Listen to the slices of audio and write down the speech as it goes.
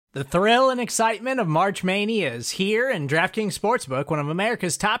The thrill and excitement of March Mania is here, and DraftKings Sportsbook, one of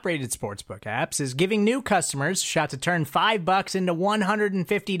America's top-rated sportsbook apps, is giving new customers a shot to turn $5 into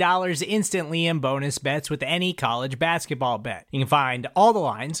 $150 instantly in bonus bets with any college basketball bet. You can find all the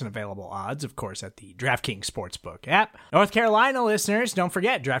lines and available odds, of course, at the DraftKings Sportsbook app. North Carolina listeners, don't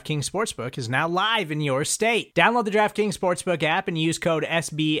forget, DraftKings Sportsbook is now live in your state. Download the DraftKings Sportsbook app and use code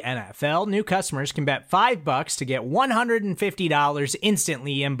SBNFL. New customers can bet $5 to get $150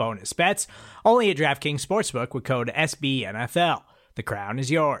 instantly in bonus bets, only at DraftKings Sportsbook with code SBNFL. The crown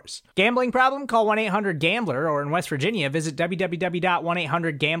is yours. Gambling problem? Call 1-800-GAMBLER, or in West Virginia, visit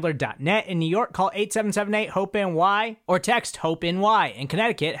www.1800gambler.net. In New York, call 877-8-HOPE-NY or text HOPE-NY. In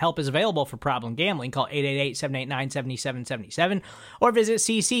Connecticut, help is available for problem gambling. Call 888-789-7777 or visit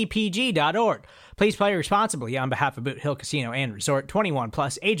ccpg.org. Please play responsibly on behalf of Boot Hill Casino and Resort. 21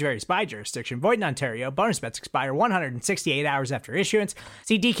 plus, age varies by jurisdiction. Void in Ontario. Bonus bets expire 168 hours after issuance.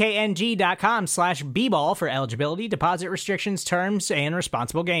 See dkng.com/bball for eligibility, deposit restrictions, terms, and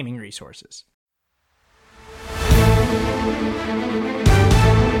responsible gaming resources.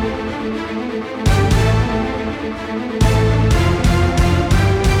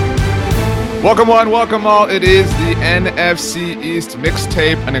 Welcome one, welcome all. It is the NFC East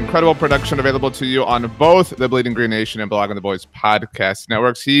Mixtape, an incredible production available to you on both the Bleeding Green Nation and Blog on the Boys podcast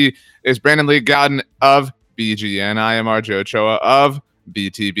networks. He is Brandon Lee Gowton of BGN. I am RJ Ochoa of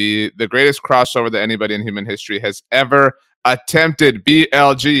BTB, the greatest crossover that anybody in human history has ever attempted.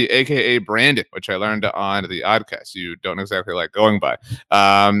 BLG, aka Brandon, which I learned on the Oddcast. You don't exactly like going by.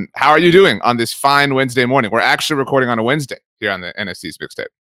 How are you doing on this fine Wednesday morning? We're actually recording on a Wednesday here on the NFC East Mixtape.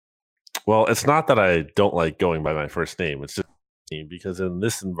 Well, it's not that I don't like going by my first name. It's just because in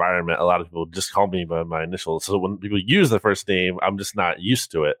this environment, a lot of people just call me by my initials. So when people use the first name, I'm just not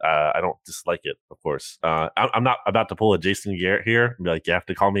used to it. I don't dislike it, of course. I'm not about to pull a Jason Garrett here and be like, you have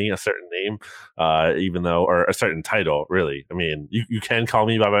to call me a certain name, even though, or a certain title, really. I mean, you can call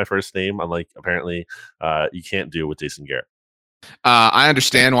me by my first name, unlike apparently you can't do with Jason Garrett. I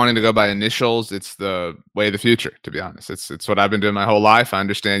understand wanting to go by initials. It's the way of the future, to be honest. It's what I've been doing my whole life. I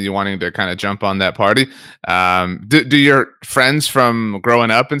understand you wanting to kind of jump on that party. Do your friends from growing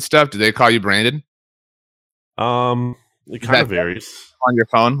up and stuff, do they call you Brandon? It kind of varies. On your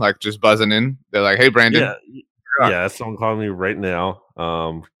phone, like just buzzing in. They're like, hey, Brandon. Yeah, someone calling me right now.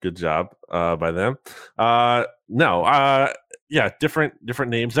 Good job by them. Yeah, different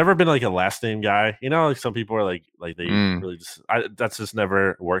names. Never been like a last name guy. You know, like some people are like they really just. That's just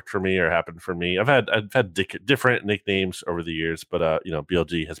never worked for me or happened for me. I've had different nicknames over the years, but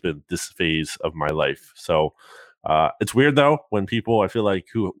BLG has been this phase of my life. So it's weird though when people I feel like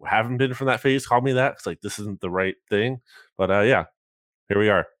who haven't been from that phase call me that. It's like this isn't the right thing. But yeah, here we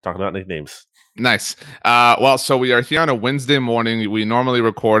are talking about nicknames. Nice. Well, so we are here on a Wednesday morning. We normally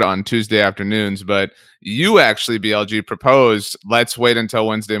record on Tuesday afternoons, but you actually, BLG, proposed let's wait until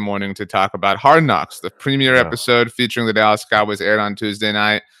Wednesday morning to talk about Hard Knocks. The premiere episode featuring the Dallas Cowboys aired on Tuesday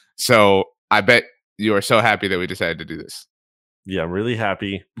night. So I bet you are so happy that we decided to do this. Yeah, I'm really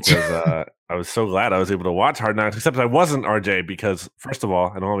happy because I was so glad I was able to watch Hard Knocks, except I wasn't, RJ, because first of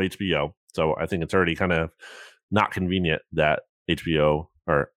all, I don't have HBO. So I think it's already kind of not convenient that HBO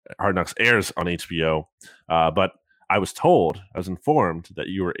or Hard Knocks airs on HBO, but I was informed that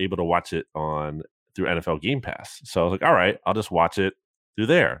you were able to watch it through NFL Game Pass. So I was like, all right, I'll just watch it through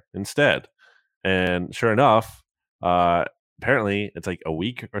there instead. And sure enough, apparently it's like a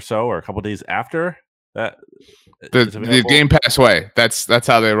week or so or a couple days after that. The Game Pass way. That's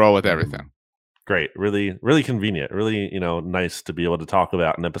how they roll with everything. Great, really, really convenient. Really, nice to be able to talk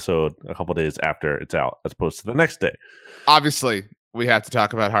about an episode a couple days after it's out, as opposed to the next day. Obviously, we have to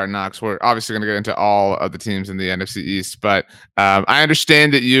talk about Hard Knocks. We're obviously going to get into all of the teams in the NFC East, but I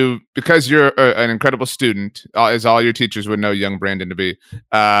understand that because you're an incredible student, as all your teachers would know young Brandon to be.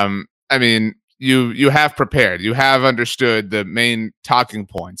 I mean, you have prepared. You have understood the main talking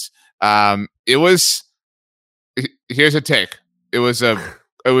points. Here's a take. It was a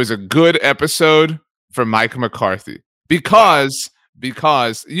good episode for Mike McCarthy because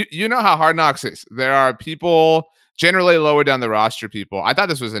you know how Hard Knocks is. There are people generally lower down the roster people. I thought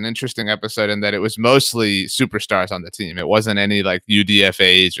this was an interesting episode in that it was mostly superstars on the team. It wasn't any like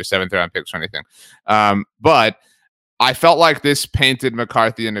UDFAs or 7th round picks or anything. But I felt like this painted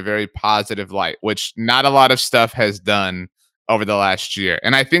McCarthy in a very positive light, which not a lot of stuff has done over the last year.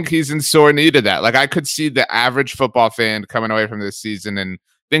 And I think he's in sore need of that. Like I could see the average football fan coming away from this season and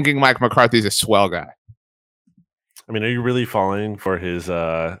thinking Mike McCarthy's a swell guy. I mean, are you really falling for his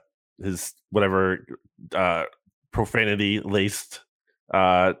whatever profanity laced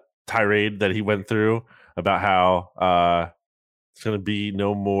tirade that he went through about how It's going to be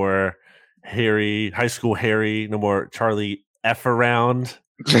no more high school Harry, no more Charlie F around.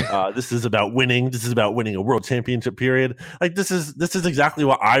 This is about winning. This is about winning a world championship. Period. Like this is exactly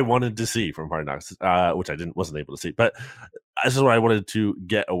what I wanted to see from Hard Knocks, which I wasn't able to see. But this is what I wanted to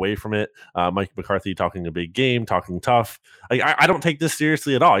get away from it. Mike McCarthy talking a big game, talking tough. Like I don't take this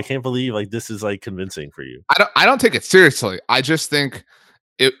seriously at all. I can't believe like this is like convincing for you. I don't take it seriously. I just think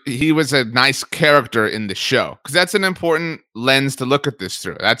he was a nice character in the show, because that's an important lens to look at this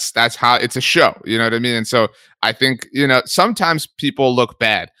through. That's how it's a show. You know what I mean? And so I think, sometimes people look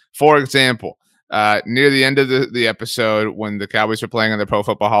bad. For example, near the end of the episode, when the Cowboys were playing in the Pro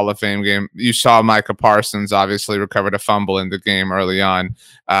Football Hall of Fame game, you saw Micah Parsons obviously recovered a fumble in the game early on.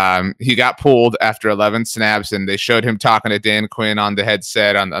 He got pulled after 11 snaps, and they showed him talking to Dan Quinn on the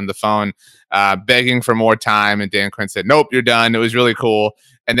headset on the phone, begging for more time. And Dan Quinn said, "Nope, you're done." It was really cool.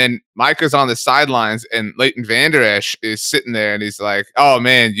 And then Micah's on the sidelines, and Leighton Vander Esch is sitting there, and he's like, "Oh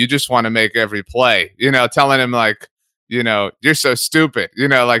man, you just want to make every play," telling him like, "You're so stupid,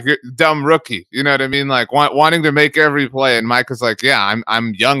 like you're a dumb rookie." You know what I mean? Like wanting to make every play. And Micah's like, "Yeah,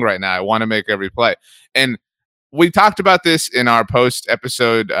 I'm young right now. I want to make every play." And we talked about this in our post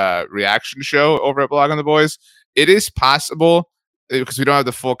episode reaction show over at Blog on the Boys. It is possible, because we don't have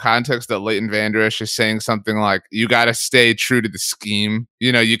the full context, that Leighton Vander Esch is saying something like, "You got to stay true to the scheme.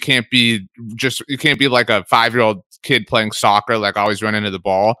 You can't be like a 5-year-old kid playing soccer, like always running into the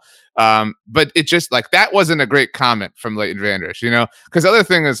ball." But it just like that wasn't a great comment from Leighton Vander Esch, because the other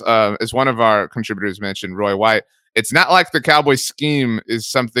thing is, as one of our contributors mentioned, Roy White, it's not like the Cowboys scheme is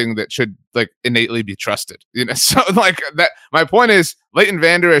something that should like innately be trusted, So like that, my point is Leighton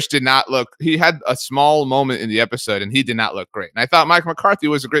Vander Esch did not look. He had a small moment in the episode, and he did not look great. And I thought Mike McCarthy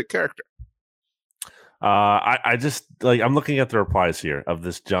was a great character. I just like I'm looking at the replies here of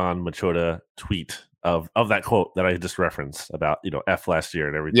this John Machota tweet of that quote that I just referenced about F last year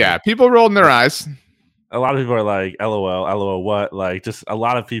and everything. Yeah, people rolled in their eyes. A lot of people are like, LOL, what? Like, just a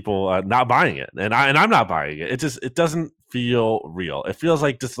lot of people not buying it, and I'm not buying it. It doesn't feel real. It feels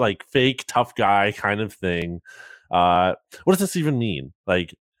like just like fake tough guy kind of thing. What does this even mean?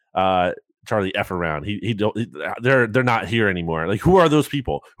 Like, Charlie F around. They're not here anymore. Like, who are those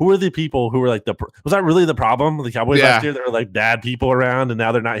people? Who are the people who were like was that really the problem? The Cowboys last year, there were like bad people around, and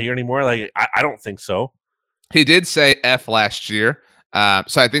now they're not here anymore. Like, I don't think so. He did say F last year.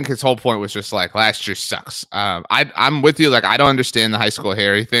 So I think his whole point was just like last year sucks. I'm with you. Like, I don't understand the high school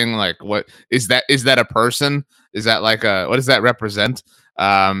Harry thing. Like, what is that? Is that a person? Is that like what does that represent?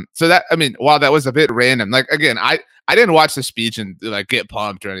 So that, I mean, while that was a bit random, like, again, I didn't watch the speech and like get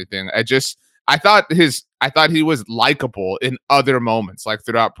pumped or anything. I thought he was likable in other moments, like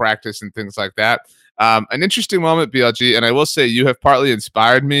throughout practice and things like that. An interesting moment, BLG, and I will say you have partly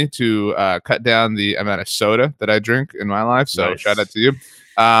inspired me to cut down the amount of soda that I drink in my life. So Shout out to you.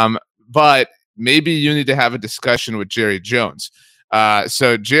 But maybe you need to have a discussion with Jerry Jones.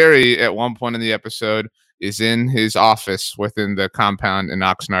 So Jerry, at one point in the episode, is in his office within the compound in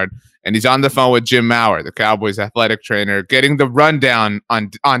Oxnard, and he's on the phone with Jim Maurer, the Cowboys athletic trainer, getting the rundown on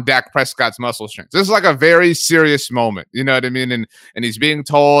Dak Prescott's muscle strength. This is like a very serious moment, you know what I mean? And he's being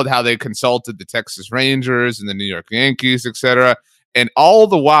told how they consulted the Texas Rangers and the New York Yankees, etc. And all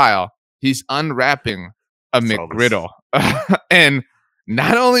the while, he's unwrapping a McGriddle. And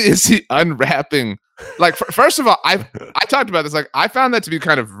not only is he unwrapping, like, first of all, I talked about this. Like, I found that to be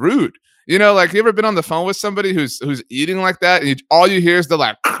kind of rude. Like, you ever been on the phone with somebody who's eating like that, and all you hear is the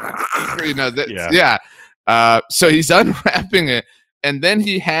like, so he's unwrapping it, and then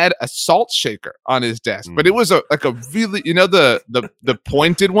he had a salt shaker on his desk, but it was a really, the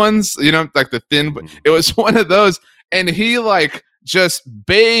pointed ones, like the thin. It was one of those, and he like just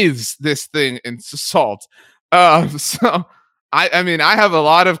bathes this thing in salt. So I mean, I have a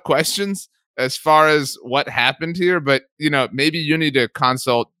lot of questions as far as what happened here, but maybe you need to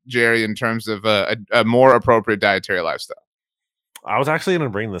consult Jerry in terms of a more appropriate dietary lifestyle. I was actually going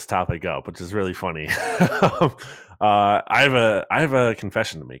to bring this topic up, which is really funny. I have a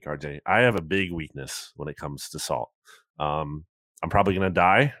confession to make, RJ. I have a big weakness when it comes to salt. I'm probably going to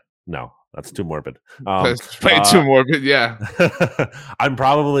die. No, that's too morbid. That's way too morbid. Yeah. I'm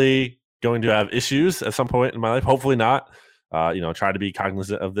probably going to have issues at some point in my life. Hopefully not. Try to be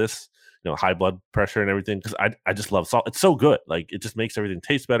cognizant of this. High blood pressure and everything, because I just love salt. It's so good. Like, it just makes everything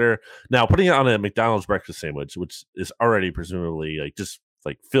taste better. Now, putting it on a McDonald's breakfast sandwich, which is already presumably like just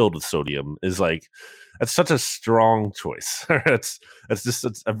like filled with sodium, is like, it's such a strong choice. it's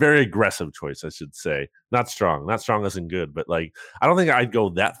a very aggressive choice, I should say. Not strong as in good, but like, I don't think I'd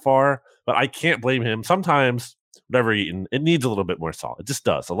go that far, but I can't blame him. Sometimes whatever you're eating, it needs a little bit more salt. It just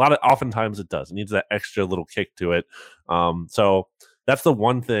does. Oftentimes it does. It needs that extra little kick to it. So that's the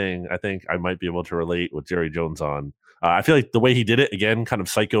one thing I think I might be able to relate with Jerry Jones on. I feel like the way he did it, again, kind of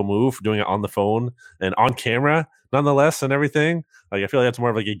psycho move, doing it on the phone and on camera, nonetheless, and everything. Like, I feel like that's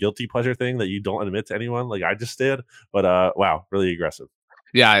more of like a guilty pleasure thing that you don't admit to anyone, like I just did. But wow, really aggressive.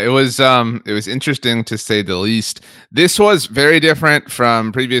 Yeah, it was interesting to say the least. This was very different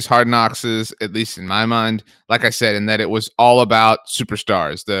from previous Hard Knockses, at least in my mind. Like I said, in that it was all about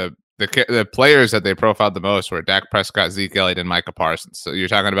superstars. The players that they profiled the most were Dak Prescott, Zeke Elliott, and Micah Parsons. So you're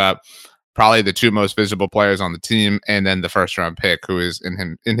talking about probably the two most visible players on the team, and then the first round pick, who is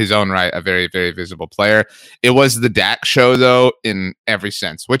in his own right a very, very visible player. It was the Dak show, though, in every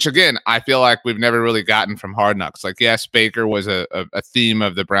sense, which again I feel like we've never really gotten from Hard Knocks. Like, yes, Baker was a theme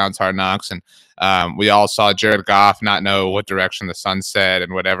of the Browns Hard Knocks, and we all saw Jared Goff not know what direction the sun set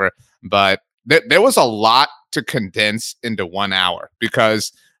and whatever, but there was a lot to condense into 1 hour,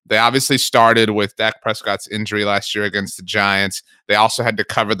 because they obviously started with Dak Prescott's injury last year against the Giants. They also had to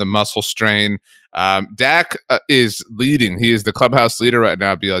cover the muscle strain. Dak is leading. He is the clubhouse leader right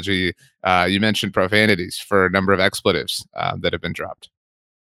now, BLG. You mentioned profanities for a number of expletives that have been dropped.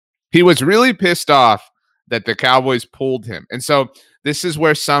 He was really pissed off that the Cowboys pulled him. And so this is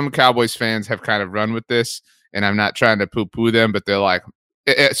where some Cowboys fans have kind of run with this, and I'm not trying to poo-poo them, but they're like,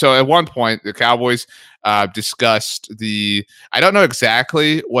 so at one point, the Cowboys discussed I don't know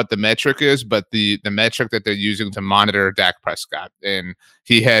exactly what the metric is, but the metric that they're using to monitor Dak Prescott. And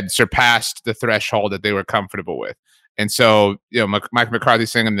he had surpassed the threshold that they were comfortable with. And so, Mike McCarthy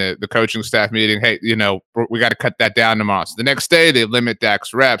saying in the coaching staff meeting, hey, we got to cut that down tomorrow. So the next day, they limit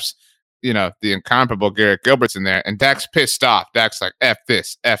Dak's reps. The incomparable Garrett Gilbert's in there, and Dak's pissed off. Dak's like, F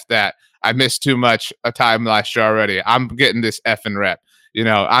this, F that. I missed too much time last year already. I'm getting this effing rep.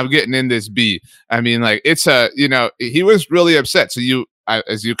 I'm getting in this B. I mean, like, it's he was really upset. So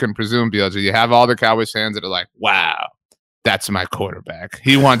as you can presume, BLG, you have all the Cowboys fans that are like, wow, that's my quarterback.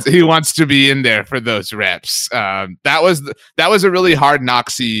 He wants to be in there for those reps. That was a really Hard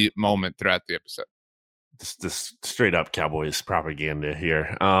Knocksy moment throughout the episode. This straight up Cowboys propaganda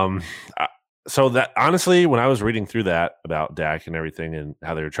here. So that, honestly, when I was reading through that about Dak and everything and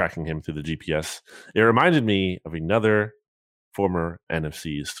how they were tracking him through the GPS, it reminded me of another former NFC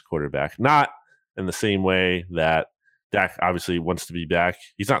East quarterback. Not in the same way that Dak obviously wants to be back.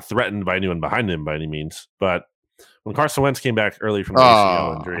 He's not threatened by anyone behind him by any means. But when Carson Wentz came back early from the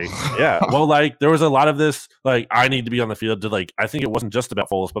ACL injury, well, like, there was a lot of this, like, I need to be on the field to, like, I think it wasn't just about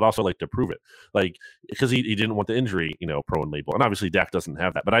Foles, but also, like, to prove it. Like, because he didn't want the injury, prone label. And obviously Dak doesn't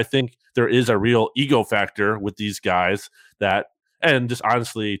have that. But I think there is a real ego factor with these guys that, and just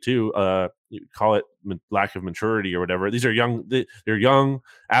honestly, too, you call it lack of maturity or whatever. These are they're young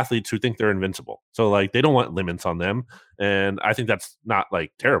athletes who think they're invincible. So, like, they don't want limits on them. And I think that's not,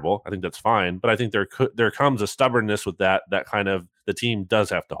 like, terrible. I think that's fine. But I think there comes a stubbornness with that kind of, the team does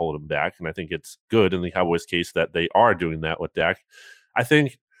have to hold him back. And I think it's good in the Cowboys case that they are doing that with Dak. I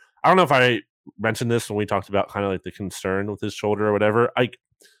don't know if I mentioned this when we talked about kind of like the concern with his shoulder or whatever. I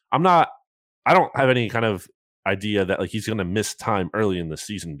don't have any kind of idea that, like, he's going to miss time early in the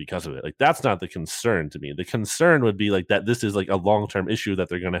season because of it. Like, that's not the concern to me. The concern would be, like, that this is, like, a long-term issue that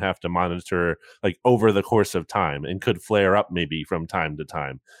they're going to have to monitor, like, over the course of time, and could flare up maybe from time to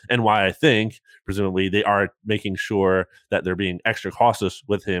time. And why I think, presumably, they are making sure that they're being extra cautious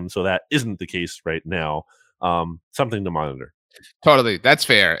with him, so that isn't the case right now. Something to monitor. Totally. That's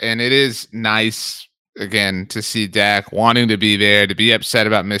fair. And it is nice, again, to see Dak wanting to be there, to be upset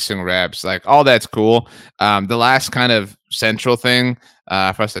about missing reps, like, all that's cool. The last kind of central thing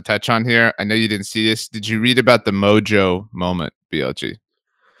for us to touch on here, I know you didn't see this. Did you read about the Mojo moment, BLG?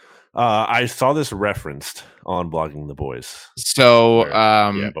 I saw this referenced on Blogging the Boys. So,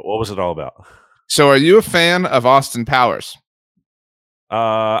 but what was it all about? So are you a fan of Austin Powers?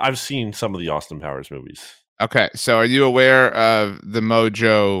 I've seen some of the Austin Powers movies. Okay. So are you aware of the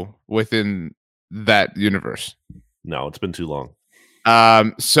Mojo within that universe? No, it's been too long.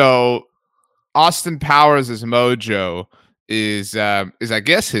 So Austin Powers' Mojo is I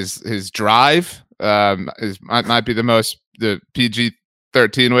guess his drive might be the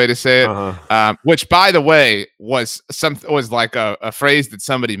PG-13 way to say it. Which, by the way, was like a phrase that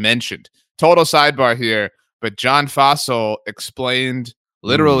somebody mentioned. Total sidebar here, but John Fossil explained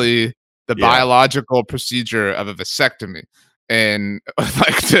literally the biological procedure of a vasectomy, and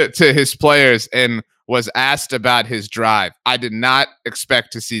like to his players, and was asked about his drive. I did not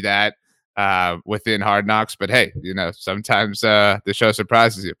expect to see that. within Hard Knocks. But hey, sometimes the show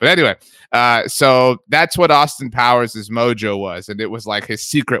surprises you. But anyway, so that's what Austin Powers' mojo was, and it was like his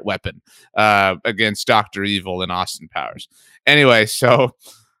secret weapon against Dr. Evil and Austin Powers. Anyway, so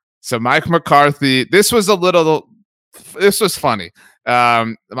Mike McCarthy, this was funny.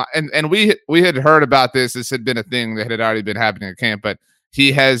 And we had heard about this. This had been a thing that had already been happening at camp, but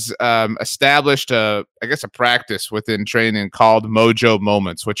he has established a practice within training called Mojo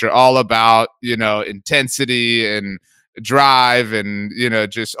Moments, which are all about, intensity and drive and,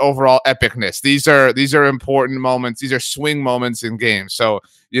 just overall epicness. These are important moments. These are swing moments in games. So,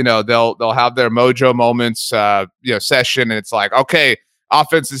 they'll have their Mojo Moments, session. And it's like, okay,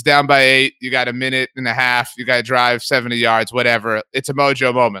 offense is down by 8. You got a minute and a half. You got to drive 70 yards, whatever. It's a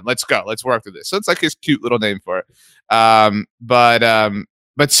Mojo moment. Let's go. Let's work through this. So it's like his cute little name for it.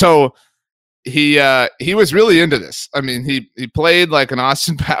 But so he was really into this. I mean, he played like an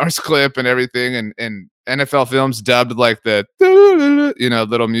Austin Powers clip and everything, and NFL Films dubbed like the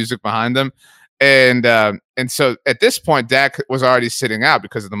little music behind them. And so at this point, Dak was already sitting out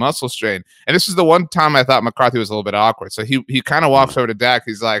because of the muscle strain. And this is the one time I thought McCarthy was a little bit awkward. So he kind of walks over to Dak.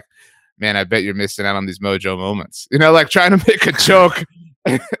 He's like, man, I bet you're missing out on these Mojo moments, like trying to make a joke.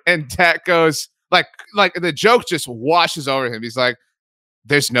 And Dak goes like the joke just washes over him. He's like,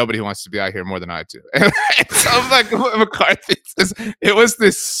 there's nobody who wants to be out here more than I do. And so I was like, McCarthy says, it was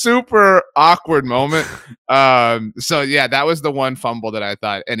this super awkward moment. So yeah, that was the one fumble that I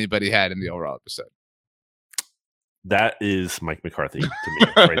thought anybody had in the overall episode. That is Mike McCarthy to me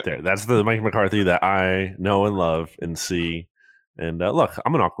right there. That's the Mike McCarthy that I know and love and see. And look,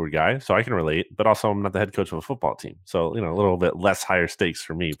 I'm an awkward guy, so I can relate, but also I'm not the head coach of a football team. So, a little bit less higher stakes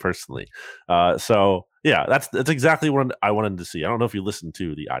for me personally. So yeah, that's exactly what I wanted to see. I don't know if you listen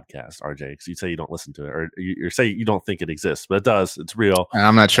to the Oddcast, RJ, because you say you don't listen to it, or you say you don't think it exists, but it does. It's real.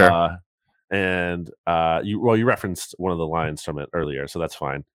 I'm not sure. You referenced one of the lines from it earlier, so that's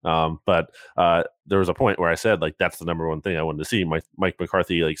fine. But there was a point where I said, like, that's the number one thing I wanted to see. Mike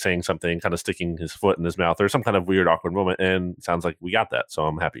McCarthy, like, saying something, kind of sticking his foot in his mouth, or some kind of weird, awkward moment, and it sounds like we got that, so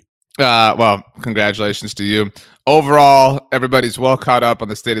I'm happy. Well, congratulations to you. Overall, everybody's well caught up on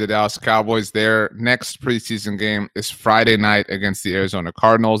the state of the Dallas Cowboys. Their next preseason game is Friday night against the Arizona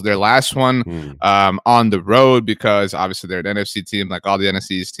Cardinals. Their last one on the road, because obviously they're an NFC team like all the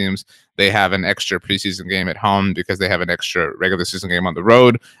NFC East teams. They have an extra preseason game at home because they have an extra regular season game on the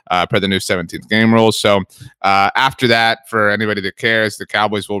road per the new 17th game rules. So after that, for anybody that cares, the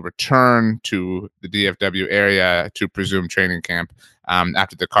Cowboys will return to the DFW area to presume training camp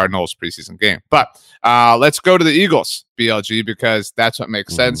after the Cardinals preseason game. But let's go to the Eagles, BLG, because that's what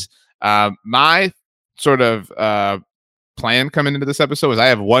makes sense. My sort of plan coming into this episode was I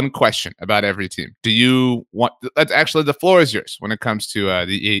have one question about every team. Do you want – actually, the floor is yours when it comes to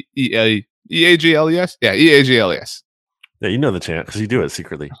the EAGLES? Yeah, EAGLES. Yeah, you know the chant because you do it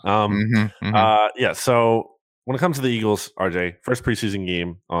secretly. Yeah, so when it comes to the Eagles, RJ, first preseason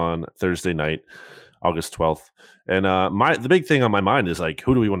game on Thursday night, August 12th. And the big thing on my mind is, like,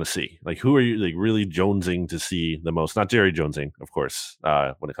 who do we want to see? Like, who are you, like, really jonesing to see the most? Not Jerry jonesing, of course,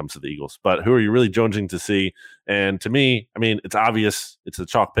 when it comes to the Eagles, but who are you really jonesing to see? And to me, I mean, it's obvious, it's a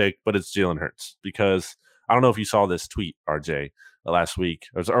chalk pick, but it's Jalen Hurts, because I don't know if you saw this tweet, RJ, last week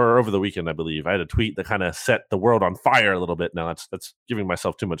or over the weekend, I believe. I had a tweet that kind of set the world on fire a little bit. Now that's giving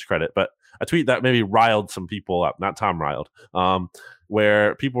myself too much credit, but a tweet that maybe riled some people up, not Tom riled,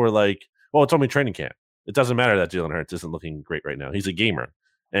 where people were like, well, it's only training camp. It doesn't matter that Jalen Hurts isn't looking great right now. He's a gamer.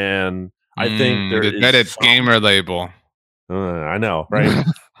 And I think there is... That gamer label. I know, right?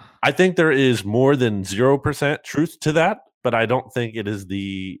 I think there is more than 0% truth to that, but I don't think it is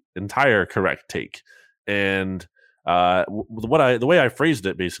the entire correct take. And the way I phrased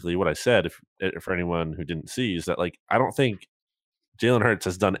it, basically, what I said, for anyone who didn't see, is that, like, I don't think Jalen Hurts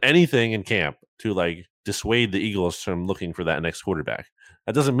has done anything in camp to, like, dissuade the Eagles from looking for that next quarterback.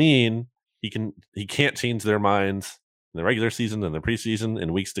 That doesn't mean he can't change their minds in the regular season and the preseason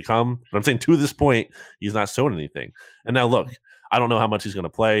in weeks to come. But I'm saying to this point, he's not shown anything. And now look, I don't know how much he's going to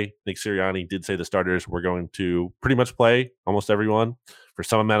play. Nick Sirianni did say the starters were going to pretty much play, almost everyone, for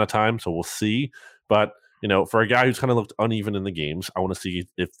some amount of time. So we'll see. But, for a guy who's kind of looked uneven in the games, I want to see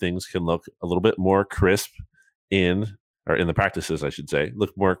if things can look a little bit more crisp in the practices, I should say,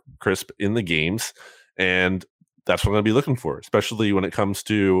 look more crisp in the games. And that's what I'm going to be looking for, especially when it comes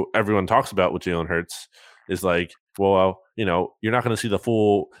to everyone talks about with Jalen Hurts is like, well, you're not going to see the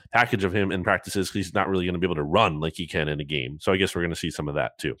full package of him in practices because he's not really going to be able to run like he can in a game. So I guess we're going to see some of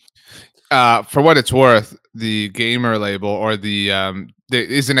that too. For what it's worth, the gamer label or the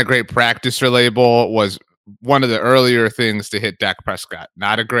isn't a great practicer label was one of the earlier things to hit Dak Prescott.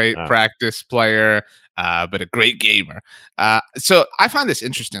 Not a great practice player, but a great gamer. So I find this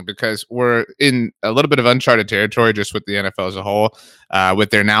interesting because we're in a little bit of uncharted territory just with the NFL as a whole,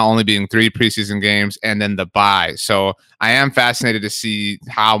 with there now only being 3 preseason games and then the bye. So I am fascinated to see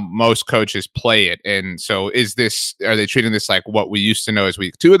how most coaches play it. And so are they treating this like what we used to know as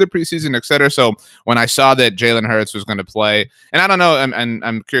week 2 of the preseason, et cetera? So when I saw that Jalen Hurts was going to play, and I don't know,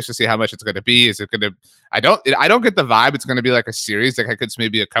 I'm curious to see how much it's going to be. Is it going to, I don't get the vibe it's going to be like a series. Like I could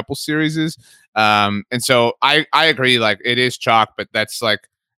maybe a couple series. And so I agree, like it is chalk, but that's like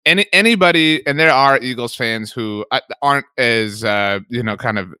anybody, and there are Eagles fans who aren't as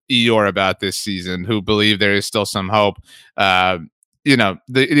kind of Eeyore about this season, who believe there is still some hope.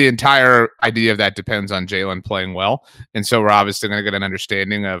 The entire idea of that depends on Jalen playing well, and so we're obviously going to get an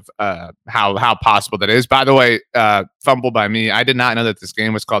understanding of how possible that is. By the way, fumble by me. I did not know that this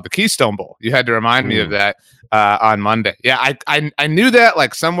game was called the Keystone Bowl. You had to remind me of that on Monday. Yeah, I knew that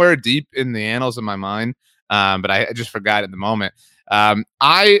like somewhere deep in the annals of my mind, but I just forgot at the moment.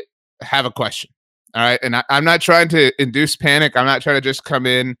 I have a question. All right, and I'm not trying to induce panic. I'm not trying to just come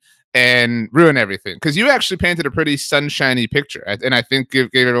in and ruin everything, because you actually painted a pretty sunshiny picture, and I think gave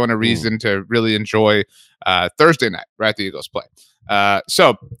everyone a reason to really enjoy Thursday night, right? The Eagles play.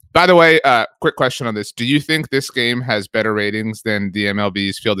 So, by the way, quick question on this: do you think this game has better ratings than the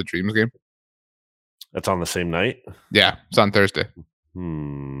MLB's Field of Dreams game? That's on the same night. Yeah, it's on Thursday.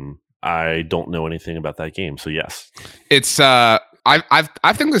 I don't know anything about that game, so yes, it's. I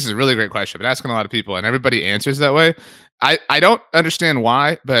think this is a really great question. I've been asking a lot of people, and everybody answers that way. I don't understand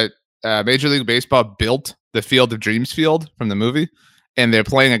why, but Major League Baseball built the Field of Dreams field from the movie, and they're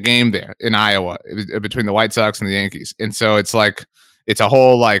playing a game there in Iowa between the White Sox and the Yankees. And so it's like it's a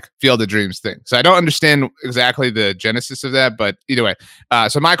whole like Field of Dreams thing. So I don't understand exactly the genesis of that, but either way.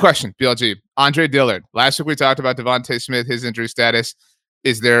 So my question, BLG, Andre Dillard. Last week we talked about Devontae Smith, his injury status.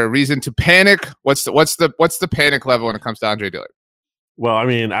 Is there a reason to panic? What's the panic level when it comes to Andre Dillard? Well, I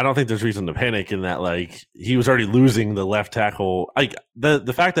mean, I don't think there's reason to panic in that, like, he was already losing the left tackle. Like,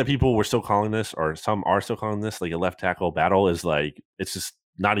 the fact that people were still calling this, or some are still calling this, like, a left tackle battle is, like, it's just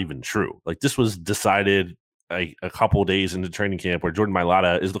not even true. Like, this was decided, like, a couple days into training camp where Jordan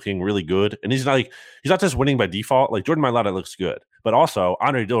Mailata is looking really good. And he's not just winning by default. Like, Jordan Mailata looks good. But also,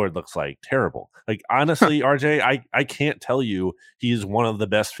 Andre Dillard looks, like, terrible. Like, honestly, RJ, I can't tell you he's one of the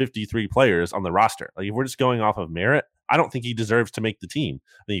best 53 players on the roster. Like, if we're just going off of merit, I don't think he deserves to make the team.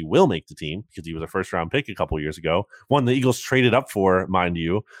 I think he will make the team because he was a first-round pick a couple years ago. One the Eagles traded up for, mind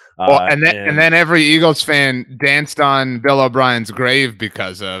you. And then every Eagles fan danced on Bill O'Brien's grave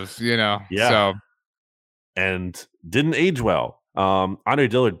because of, Yeah. So. And didn't age well. Andre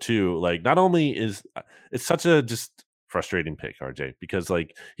Dillard, too, like, not only is it's such a just frustrating pick, RJ, because,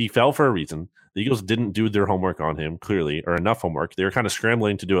 like, he fell for a reason. The Eagles didn't do their homework on him, clearly, or enough homework. They were kind of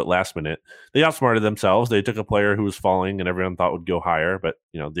scrambling to do it last minute. They outsmarted themselves. They took a player who was falling and everyone thought would go higher, but,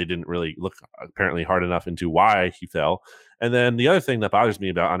 they didn't really look apparently hard enough into why he fell. And then the other thing that bothers me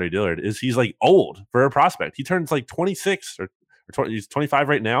about Andre Dillard is he's, like, old for a prospect. He turns, like, 26 or 20, he's 25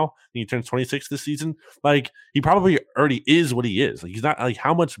 right now, and he turns 26 this season. Like, he probably already is what he is. Like, he's not, like,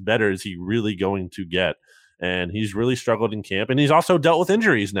 how much better is he really going to get? And he's really struggled in camp. And he's also dealt with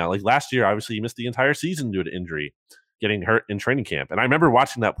injuries now. Like last year, obviously, he missed the entire season due to injury, getting hurt in training camp. And I remember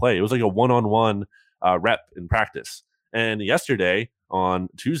watching that play. It was like a one-on-one rep in practice. And yesterday, on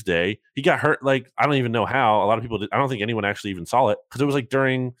Tuesday, he got hurt. Like, I don't even know how. A lot of people did. I don't think anyone actually even saw it because it was like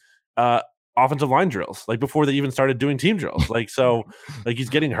during offensive line drills, like before they even started doing team drills. Like, so like he's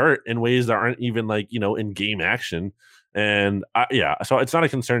getting hurt in ways that aren't even like, in game action. And so it's not a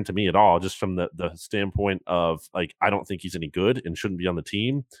concern to me at all, just from the standpoint of like, I don't think he's any good and shouldn't be on the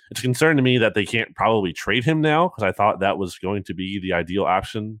team. It's a concern to me that they can't probably trade him now, because I thought that was going to be the ideal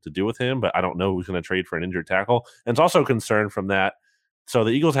option to do with him, but I don't know who's going to trade for an injured tackle. And it's also a concern from that. So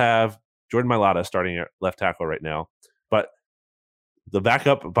the Eagles have Jordan Mailata starting at left tackle right now, but the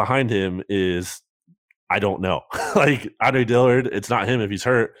backup behind him is, I don't know. Like Andre Dillard, it's not him if he's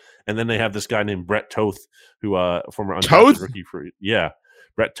hurt. And then they have this guy named Brett Toth, who former undrafted rookie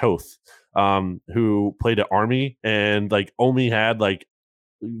Brett Toth, who played at Army and like only had like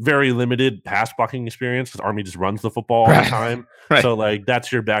very limited pass blocking experience because Army just runs the football all the time. Right. So like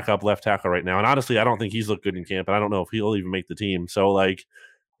that's your backup left tackle right now. And honestly, I don't think he's looked good in camp, and I don't know if he'll even make the team. So like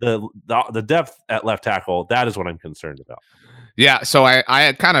the depth at left tackle, that is what I'm concerned about. Yeah, so I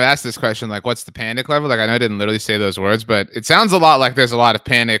had kind of asked this question, like, what's the panic level? Like, I know I didn't literally say those words, but it sounds a lot like there's a lot of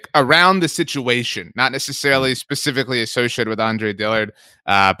panic around the situation, not necessarily specifically associated with Andre Dillard.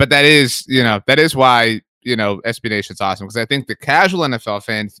 But that is why SB Nation's awesome, because I think the casual NFL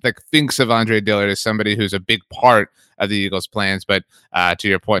fan thinks of Andre Dillard as somebody who's a big part of the Eagles' plans, but to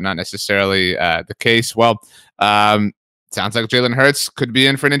your point, not necessarily the case. Well, sounds like Jalen Hurts could be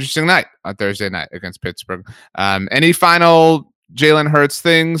in for an interesting night on Thursday night against Pittsburgh. Any final Jalen Hurts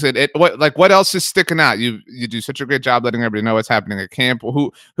things? What else is sticking out? You do such a great job letting everybody know what's happening at camp.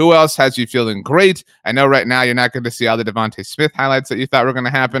 Who else has you feeling great? I know right now you're not going to see all the Devontae Smith highlights that you thought were going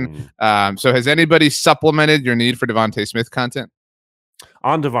to happen. So has anybody supplemented your need for Devontae Smith content?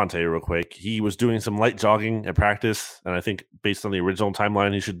 On Devontae, real quick, he was doing some light jogging at practice, and I think based on the original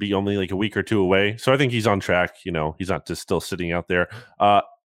timeline, he should be only like a week or two away. So I think he's on track. He's not just still sitting out there.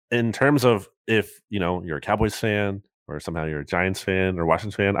 In terms of if you're a Cowboys fan, or somehow you're a Giants fan or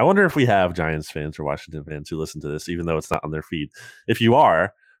Washington fan, I wonder if we have Giants fans or Washington fans who listen to this, even though it's not on their feed. If you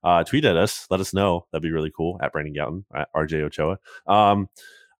are, tweet at us, let us know. That'd be really cool. At Brandon Gowton, at RJ Ochoa.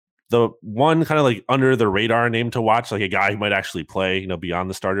 The one kind of like under the radar name to watch, like a guy who might actually play, beyond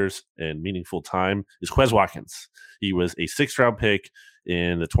the starters and meaningful time, is Quez Watkins. He was a 6th round pick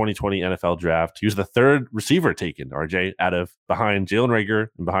in the 2020 NFL draft. He was the 3rd receiver taken, RJ, behind Jalen Reagor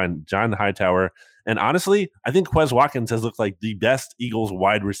and behind John Hightower. And honestly, I think Quez Watkins has looked like the best Eagles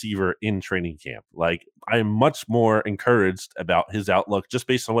wide receiver in training camp. Like, I am much more encouraged about his outlook just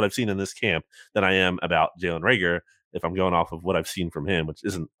based on what I've seen in this camp than I am about Jalen Reagor, if I'm going off of what I've seen from him, which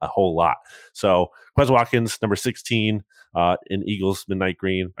isn't a whole lot. So Quez Watkins, number 16 in Eagles midnight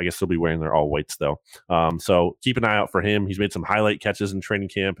green. I guess they'll be wearing their all whites though. So keep an eye out for him. He's made some highlight catches in training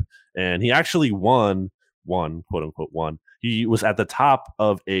camp, and he actually won, quote unquote, won. He was at the top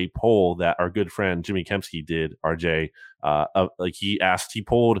of a poll that our good friend Jimmy Kempski did, RJ. He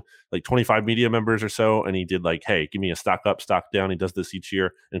polled like 25 media members or so, and he did like, hey, give me a stock up, stock down. He does this each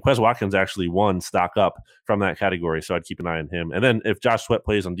year. And Quez Watkins actually won stock up from that category. So I'd keep an eye on him. And then if Josh Sweat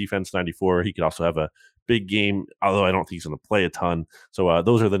plays on defense 94, he could also have a big game, although I don't think he's going to play a ton. So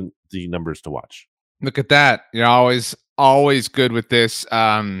those are the numbers to watch. Look at that. You're always good with this.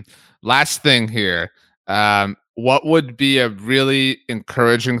 Last thing here. What would be a really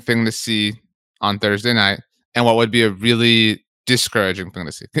encouraging thing to see on Thursday night, and what would be a really discouraging thing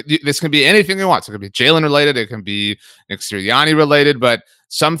to see? This can be anything you want. So it could be Jalen related, it can be Nick Sirianni related, but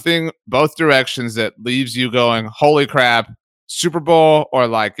something both directions that leaves you going, holy crap, Super Bowl, or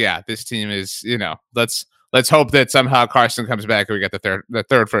like, yeah, this team is, let's hope that somehow Carson comes back and we get the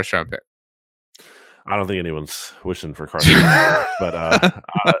third first round pick. I don't think anyone's wishing for Carson, but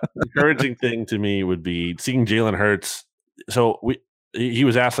encouraging thing to me would be seeing Jalen Hurts. So he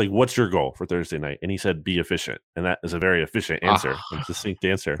was asked, like, what's your goal for Thursday night? And he said, be efficient. And that is a very efficient answer, a succinct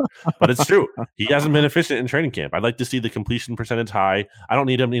answer. But it's true. He hasn't been efficient in training camp. I'd like to see the completion percentage high. I don't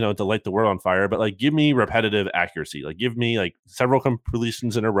need him, to light the world on fire, but like, give me repetitive accuracy. Like, give me like several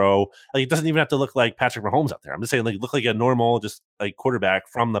completions in a row. Like, it doesn't even have to look like Patrick Mahomes out there. I'm just saying, like, look like a normal, just like quarterback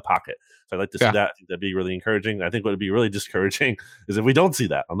from the pocket. So I'd like to see that. I think that'd be really encouraging. I think what would be really discouraging is if we don't see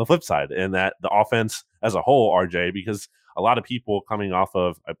that on the flip side, and that the offense as a whole, RJ, because a lot of people coming off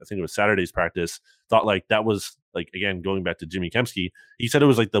of, I think it was Saturday's practice, thought like that was like, again, going back to Jimmy Kempski, he said it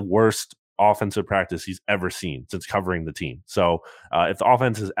was like the worst offensive practice he's ever seen since covering the team. So if the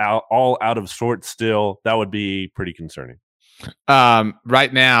offense is all out of sorts still, that would be pretty concerning.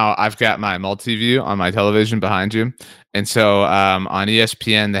 Right now I've got my multi-view on my television behind you. And so on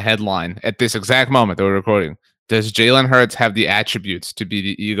ESPN, the headline at this exact moment that we're recording, does Jalen Hurts have the attributes to be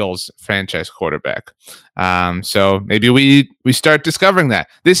the Eagles franchise quarterback? So maybe we start discovering that.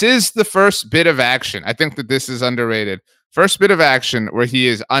 This is the first bit of action. I think that this is underrated. First bit of action where he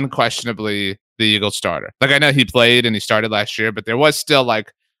is unquestionably the Eagles starter. Like, I know he played and he started last year, but there was still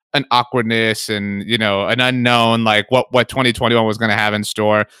like an awkwardness and, an unknown, like what 2021 was going to have in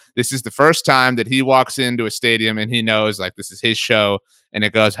store. This is the first time that he walks into a stadium and he knows like this is his show and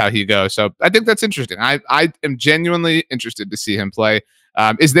it goes how he goes. So I think that's interesting. I am genuinely interested to see him play.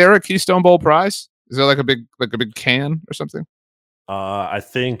 Is there a Keystone Bowl prize? Is there like a big can or something? I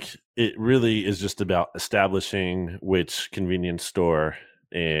think it really is just about establishing which convenience store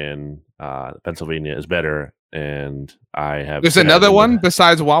in Pennsylvania is better. And there's another one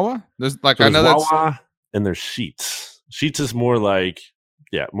besides Wawa. There's like, so I know that's Wawa, and there's Sheetz. Sheetz is more of like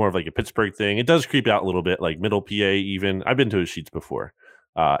a Pittsburgh thing. It does creep out a little bit, like middle PA even. I've been to a Sheetz before.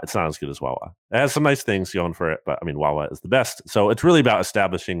 It's not as good as Wawa. It has some nice things going for it, but I mean, Wawa is the best. So it's really about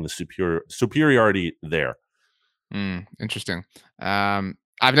establishing the superiority there. Interesting.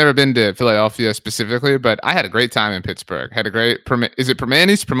 I've never been to Philadelphia specifically, but I had a great time in Pittsburgh. Is it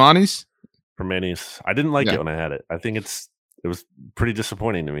Permanis? I didn't like it when I had it. I think it was pretty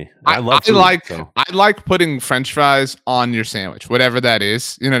disappointing to me. I like putting French fries on your sandwich, whatever that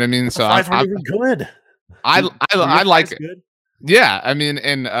is. You know what I mean? So fries aren't even good. I like it. Good? Yeah, I mean,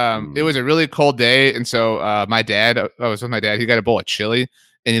 and it was a really cold day, and so I was with my dad. He got a bowl of chili,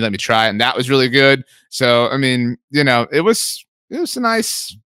 and he let me try it, and that was really good. So, I mean, it was a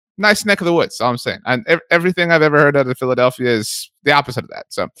nice neck of the woods. All I'm saying, and everything I've ever heard out of Philadelphia is the opposite of that.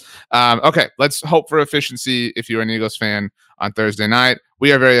 So, okay, let's hope for efficiency. If you're an Eagles fan on Thursday night,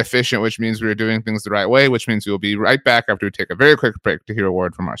 we are very efficient, which means we are doing things the right way, which means we will be right back after we take a very quick break to hear a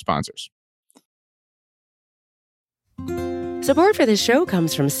word from our sponsors. Support for this show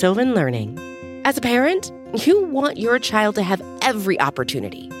comes from Sylvan Learning. As a parent, you want your child to have every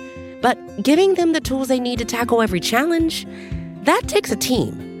opportunity, but giving them the tools they need to tackle every challenge, that takes a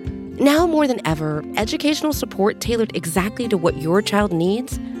team. Now more than ever, educational support tailored exactly to what your child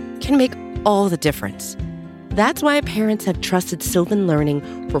needs can make all the difference. That's why parents have trusted Sylvan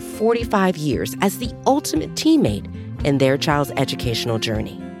Learning for 45 years as the ultimate teammate in their child's educational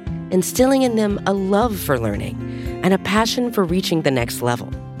journey, instilling in them a love for learning and a passion for reaching the next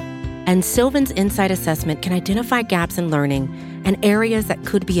level. And Sylvan's Insight Assessment can identify gaps in learning and areas that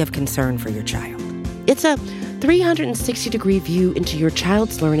could be of concern for your child. It's a 360-degree view into your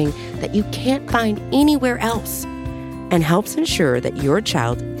child's learning that you can't find anywhere else, and helps ensure that your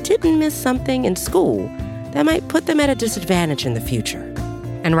child didn't miss something in school that might put them at a disadvantage in the future.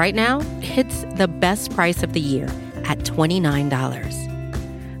 And right now, it's the best price of the year at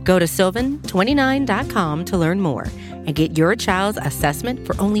 $29. Go to sylvan29.com to learn more and get your child's assessment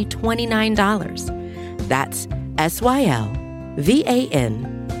for only $29. That's SYLVAN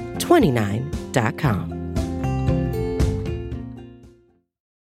 29.com.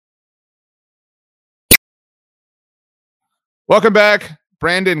 Welcome back.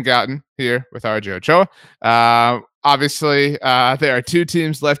 Brandon Gowton here with RJ Ochoa. Obviously, there are two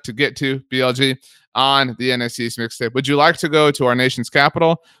teams left to get to, BLG, on the NFC's mixtape. Would you like to go to our nation's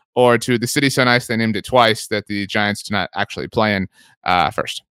capital or to the city so nice they named it twice that the Giants do not actually play in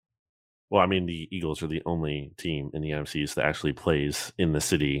first? Well, I mean, the Eagles are the only team in the NFC that actually plays in the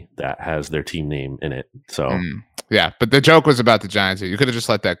city that has their team name in it. So, yeah, but the joke was about the Giants. You could have just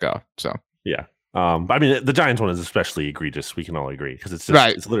let that go. So, yeah. But I mean, the Giants one is especially egregious. We can all agree because it's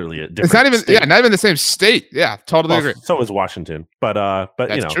just it's literally a different. It's not even state. Not even the same state. Yeah, totally agree. So is Washington, but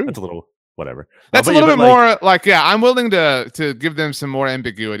that's true. It's a little whatever. That's a little bit more like I'm willing to give them some more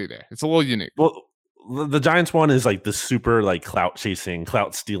ambiguity there. It's a little unique. Well, the Giants one is like the super like clout chasing,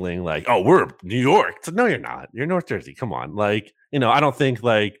 clout stealing. Like, oh, we're New York. So, no, you're not. You're North Jersey. Come on, like. I don't think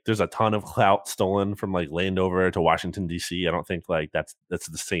like there's a ton of clout stolen from like Landover to Washington D.C. I don't think like that's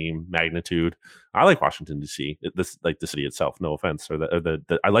the same magnitude. I like Washington D.C. This like the city itself. No offense,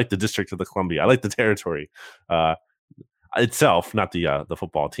 I like the District of the Columbia. I like the territory itself, not the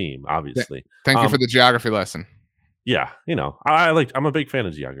football team. Obviously. Thank you for the geography lesson. Yeah, I'm a big fan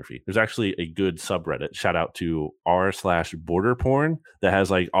of geography. There's actually a good subreddit. Shout out to r/border porn that has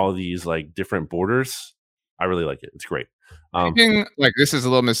like all these like different borders. I really like it. It's great. Anything like this is a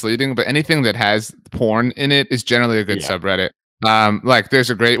little misleading, but anything that has porn in it is generally a good subreddit. Like there's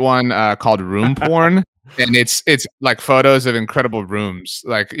a great one called Room Porn, and it's like photos of incredible rooms,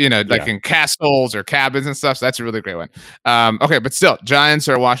 like like in castles or cabins and stuff. So that's a really great one. Okay, but still, Giants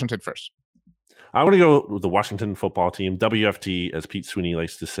or Washington first? I want to go with the Washington football team, WFT, as Pete Sweeney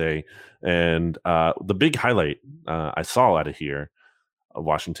likes to say. And the big highlight I saw out of here, a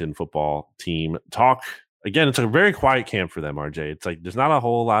Washington football team talk. Again, it's a very quiet camp for them, RJ. It's like there's not a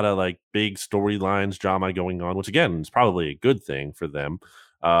whole lot of like big storylines, drama going on, which again is probably a good thing for them.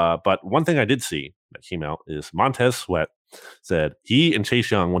 But one thing I did see that came out is Montez Sweat said he and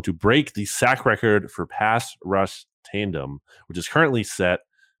Chase Young want to break the sack record for pass rush tandem, which is currently set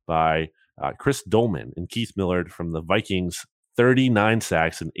by Chris Dolman and Keith Millard from the Vikings, 39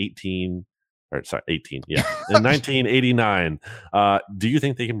 sacks in 18, yeah, in 1989. Do you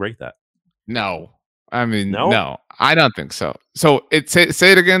think they can break that? No. I mean, no, I don't think so. So say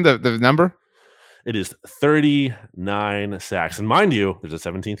it again, the number? It is 39 sacks. And mind you, there's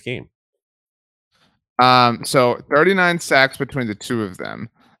a 17th game. So 39 sacks between the two of them.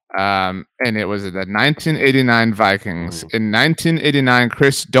 And it was the 1989 Vikings. In 1989,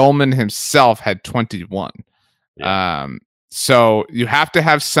 Chris Dolman himself had 21. Yeah. So you have to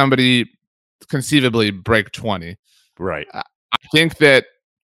have somebody conceivably break 20. Right. I think that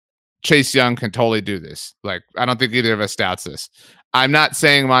Chase Young can totally do this. Like, I don't think either of us doubts this. I'm not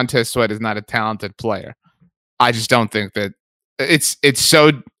saying Montez Sweat is not a talented player. I just don't think that it's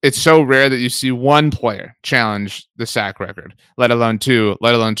so rare that you see one player challenge the sack record, let alone two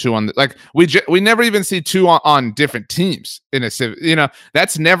on the, like we never even see two on different teams in a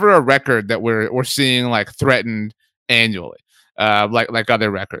that's never a record that we're seeing like threatened annually, like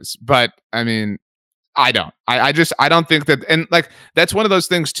other records. But I mean, I don't. I don't think that, and like that's one of those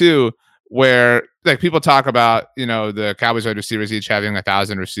things too, where like people talk about, the Cowboys wide receivers each having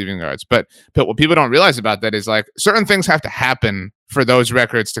 1,000 receiving yards, but what people don't realize about that is like certain things have to happen for those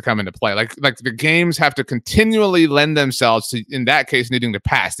records to come into play. Like the games have to continually lend themselves to, in that case, needing to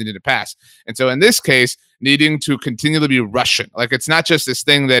pass, and so in this case, needing to continually be rushing. Like it's not just this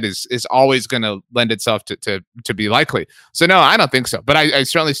thing that is always going to lend itself to be likely. So no, I don't think so. But I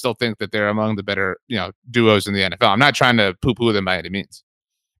certainly still think that they're among the better duos in the NFL. I'm not trying to poo-poo them by any means.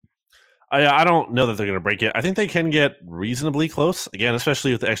 I don't know that they're going to break it. I think they can get reasonably close, again,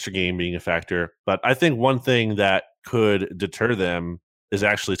 especially with the extra game being a factor. But I think one thing that could deter them is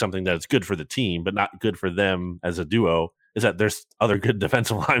actually something that's good for the team, but not good for them as a duo, is that there's other good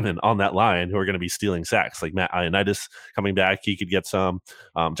defensive linemen on that line who are going to be stealing sacks. Like Matt Ioannidis coming back, he could get some.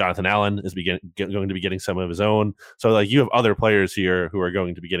 Jonathan Allen is going to be getting some of his own. So like you have other players here who are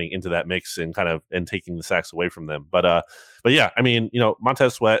going to be getting into that mix and and taking the sacks away from them. But yeah, I mean,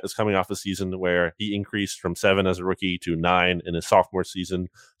 Montez Sweat is coming off a season where he increased from 7 as a rookie to 9 in his sophomore season.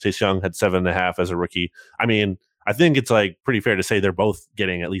 Chase Young had 7.5 as a rookie. I mean, I think it's like pretty fair to say they're both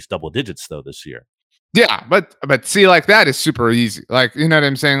getting at least double digits though this year. Yeah, but see, like that is super easy. Like, you know what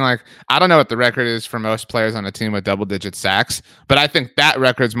I'm saying? Like, I don't know what the record is for most players on a team with double-digit sacks, but I think that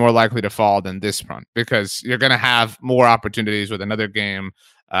record's more likely to fall than this one because you're going to have more opportunities with another game,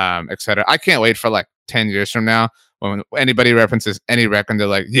 et cetera. I can't wait for like 10 years from now when anybody references any record, they're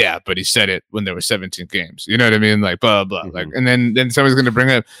like, yeah, but he said it when there were 17 games. You know what I mean? Like, blah, blah. Mm-hmm. Like, and then somebody's going to bring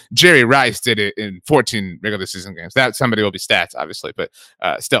up Jerry Rice did it in 14 regular season games. That somebody will be stats, obviously, but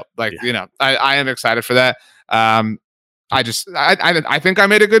still, like, I am excited for that. I think I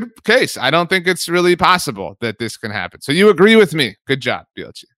made a good case. I don't think it's really possible that this can happen. So you agree with me. Good job,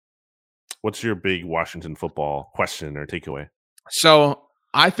 Bielchi. What's your big Washington football question or takeaway? So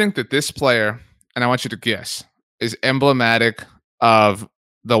I think that this player, and I want you to guess, is emblematic of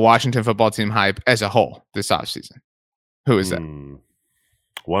the Washington football team hype as a whole this offseason. Who is that?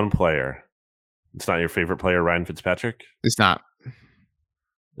 One player. It's not your favorite player, Ryan Fitzpatrick? It's not.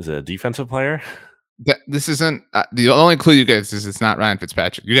 Is it a defensive player? This isn't the only clue you get is it's not Ryan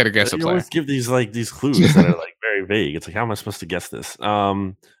Fitzpatrick. You got to guess a player. You always give these clues that are like very vague. It's like, how am I supposed to guess this?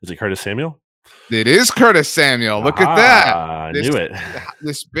 Is it Curtis Samuel? It is Curtis Samuel. Look at that. I knew it.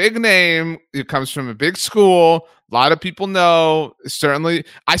 This big name. It comes from a big school. A lot of people know. Certainly,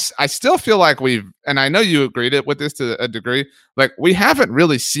 I still feel like and I know you agreed with this to a degree, like we haven't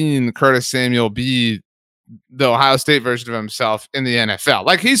really seen Curtis Samuel be the Ohio State version of himself in the NFL.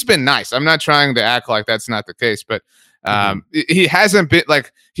 Like he's been nice. I'm not trying to act like that's not the case, but he hasn't been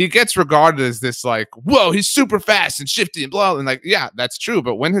like, he gets regarded as this like, whoa, he's super fast and shifty and blah. And like, yeah, that's true.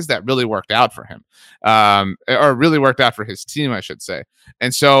 But when has that really worked out for him? Or really worked out for his team, I should say.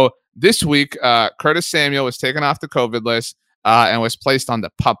 And so this week, Curtis Samuel was taken off the COVID list and was placed on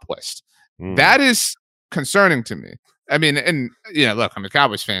the PUP list. That is concerning to me. I mean, and look, I'm a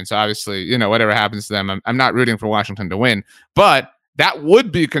Cowboys fan, so obviously, whatever happens to them, I'm not rooting for Washington to win. But that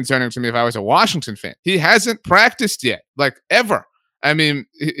would be concerning to me if I was a Washington fan. He hasn't practiced yet, like ever. I mean,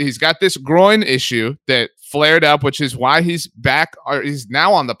 he's got this groin issue that flared up, which is why he's back, or he's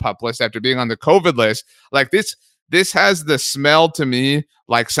now on the PUP list after being on the COVID list. Like this has the smell to me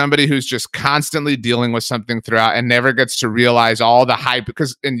like somebody who's just constantly dealing with something throughout and never gets to realize all the hype.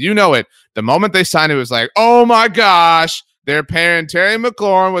 Because, and the moment they signed it was like, oh my gosh, they're pairing Terry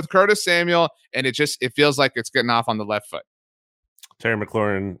McLaurin with Curtis Samuel, and it feels like it's getting off on the left foot. Terry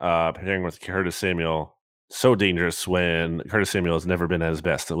McLaurin pairing with Curtis Samuel, so dangerous when Curtis Samuel has never been at his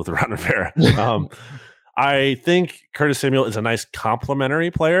best with Ron Rivera. I think Curtis Samuel is a nice complementary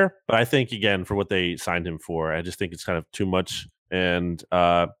player, but I think, again, for what they signed him for, I just think it's kind of too much. And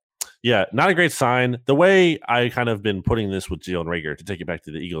not a great sign. The way I kind of been putting this with Jalen Reagor, to take it back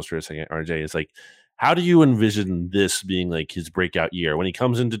to the Eagles for a second, RJ, is like, how do you envision this being like his breakout year when he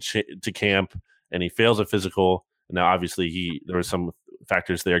comes into to camp and he fails a physical? Now, obviously, there were some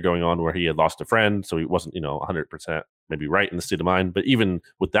factors there going on where he had lost a friend, so he wasn't, 100% maybe right in the state of mind. But even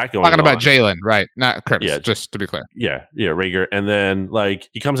with that going on, talking about Jalen, right? Not Curtis. Yeah, just to be clear. Yeah, Reagor. And then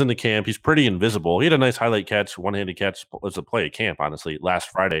he comes into camp, he's pretty invisible. He had a nice highlight catch, one-handed catch as a play at camp, honestly, last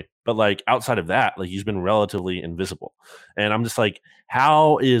Friday. But outside of that, he's been relatively invisible. And I'm just like,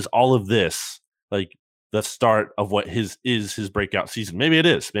 how is all of this the start of what is his breakout season? Maybe it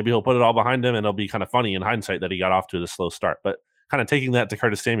is. Maybe he'll put it all behind him and it'll be kind of funny in hindsight that he got off to a slow start. But kind of taking that to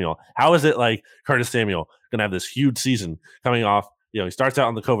Curtis Samuel, how is it like Curtis Samuel going to have this huge season coming off? He starts out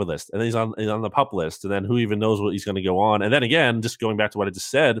on the COVID list and then he's on the PUP list, and then who even knows what he's going to go on. And then again, just going back to what I just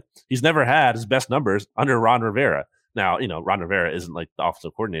said, he's never had his best numbers under Ron Rivera. Now, Ron Rivera isn't like the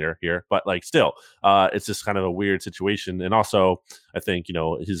offensive coordinator here, but like still, it's just kind of a weird situation. And also, I think,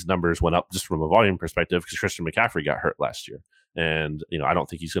 his numbers went up just from a volume perspective because Christian McCaffrey got hurt last year. And, I don't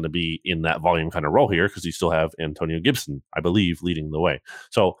think he's going to be in that volume kind of role here because you still have Antonio Gibson, I believe, leading the way.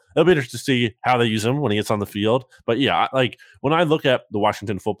 So it'll be interesting to see how they use him when he gets on the field. But yeah, like when I look at the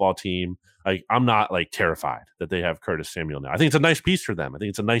Washington football team, like I'm not like terrified that they have Curtis Samuel now. I think it's a nice piece for them. I think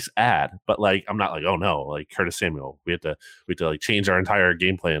it's a nice ad, but like I'm not like, oh no, like Curtis Samuel, we have to like change our entire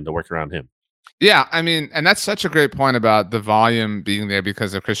game plan to work around him. Yeah, I mean, and that's such a great point about the volume being there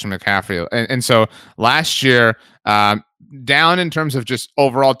because of Christian McCaffrey. And so last year, down in terms of just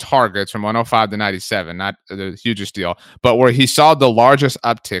overall targets from 105 to 97, not the hugest deal, but where he saw the largest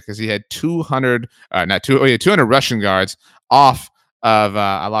uptick is he had 200 rushing yards off of,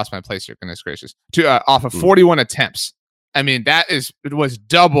 I lost my place here, goodness gracious, off of 41 attempts. I mean, it was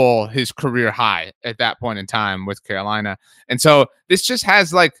double his career high at that point in time with Carolina. And so this just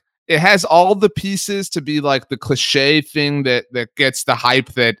has it has all the pieces to be like the cliche thing that gets the hype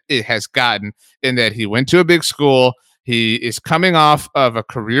that it has gotten, in that he went to a big school. He is coming off of a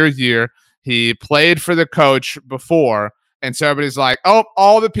career year. He played for the coach before. And so everybody's like, oh,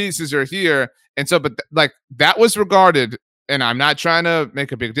 all the pieces are here. And so, but like that was regarded, and I'm not trying to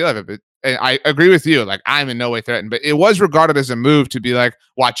make a big deal of it, but I agree with you. Like I'm in no way threatened, but it was regarded as a move to be like,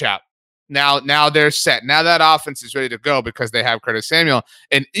 watch out. Now they're set. Now that offense is ready to go because they have Curtis Samuel.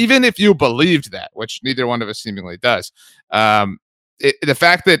 And even if you believed that, which neither one of us seemingly does, the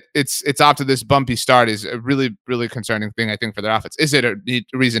fact that it's off to this bumpy start is a really, really concerning thing, I think, for their offense. Is it a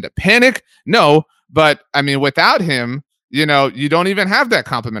reason to panic? No, but I mean, without him, you don't even have that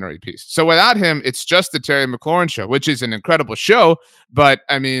complimentary piece. So without him, it's just the Terry McLaurin show, which is an incredible show. But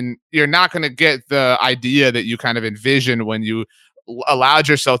I mean, you're not going to get the idea that you kind of envision when you allowed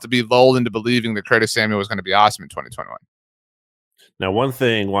yourself to be lulled into believing that Curtis Samuel was going to be awesome in 2021. Now, one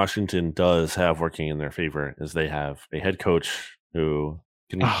thing Washington does have working in their favor is they have a head coach who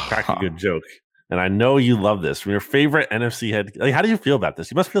can crack a good joke. And I know you love this. From your favorite NFC head, like, how do you feel about this?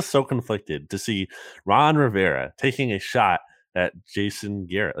 You must feel so conflicted to see Ron Rivera taking a shot at Jason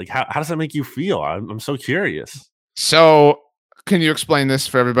Garrett. Like, how does that make you feel? I'm so curious. So, can you explain this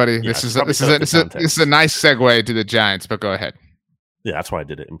for everybody? Yeah, this is a nice segue to the Giants, but go ahead. Yeah, that's why I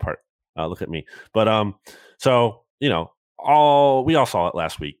did it in part. Look at me. But so we all saw it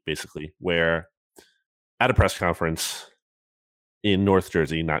last week, basically, where at a press conference in North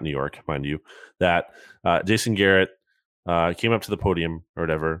Jersey, not New York, mind you, that Jason Garrett came up to the podium or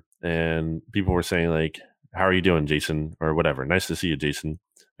whatever, and people were saying like, "How are you doing, Jason?" or whatever. Nice to see you, Jason.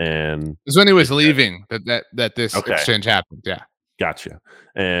 And it was when he was leaving that this exchange happened. Yeah, gotcha.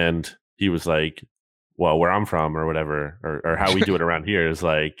 And he was like, well, where I'm from or whatever, or how we do it around here is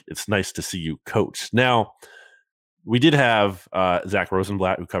like, it's nice to see you coach. Now, we did have Zach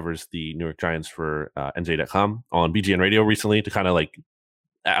Rosenblatt, who covers the New York Giants for NJ.com on BGN Radio recently, to kind of like,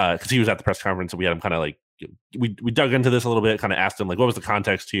 because he was at the press conference, and we had him kind of like, we dug into this a little bit, kind of asked him like, what was the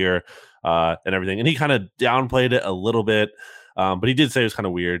context here and everything. And he kind of downplayed it a little bit, but he did say it was kind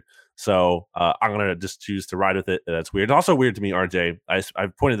of weird. So I'm going to just choose to ride with it. That's weird. It's also weird to me, RJ.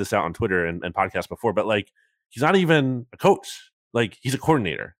 I've pointed this out on Twitter and podcasts before, but like, he's not even a coach. Like, he's a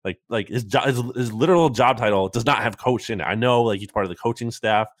coordinator. Like his literal job title does not have coach in it. I know like he's part of the coaching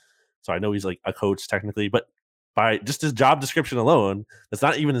staff, so I know he's like a coach technically, but by just his job description alone, that's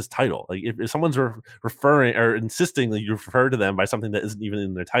not even his title. Like if someone's referring or insisting that you refer to them by something that isn't even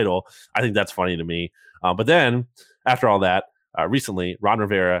in their title, I think that's funny to me. But then after all that, recently, Ron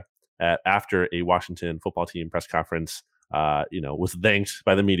Rivera, after a Washington football team press conference, was thanked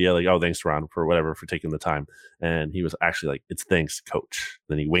by the media, like, oh, thanks, Ron, for taking the time. And he was actually like, it's thanks, coach.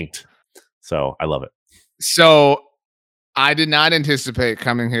 Then he winked. So I love it. So I did not anticipate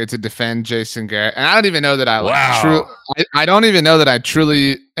coming here to defend Jason Garrett. And I don't even know that I don't even know that I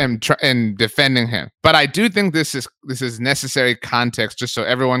truly am defending him. But I do think this is necessary context just so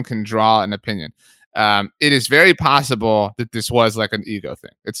everyone can draw an opinion. It is very possible that this was like an ego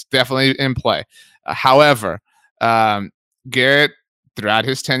thing. It's definitely in play. However, Garrett, throughout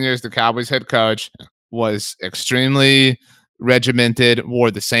his tenure as the Cowboys head coach, was extremely regimented,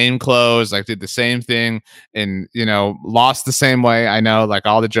 wore the same clothes, like did the same thing, and lost the same way. I know, like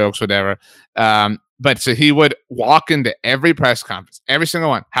all the jokes, whatever. But so he would walk into every press conference, every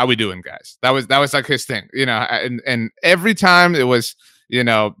single one. How we doing, guys? That was like his thing, and every time it was,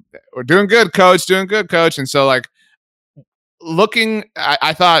 we're doing good, coach, doing good, coach. And so like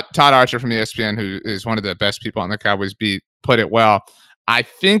I thought Todd Archer from ESPN, who is one of the best people on the Cowboys beat, put it well. I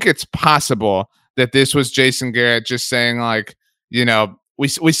think it's possible that this was Jason Garrett just saying like, we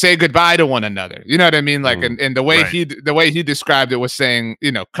say goodbye to one another. You know what I mean? Like, and the way he described it was saying,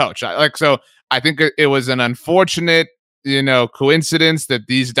 coach. So I think it was an unfortunate, coincidence that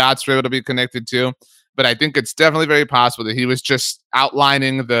these dots were able to be connected to. But I think it's definitely very possible that he was just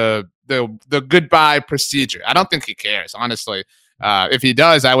outlining the goodbye procedure. I don't think he cares, honestly. If he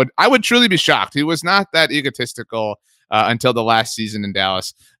does, I would truly be shocked. He was not that egotistical until the last season in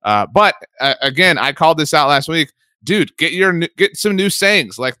Dallas. But again, I called this out last week. Dude, get some new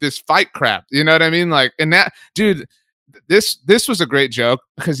sayings like this fight crap. You know what I mean? Like, and that, dude, this was a great joke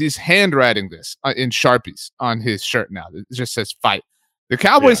because he's handwriting this in Sharpies on his shirt now. It just says fight. The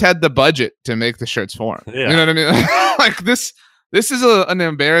Cowboys had the budget to make the shirts for him. Yeah. You know what I mean? Like this is an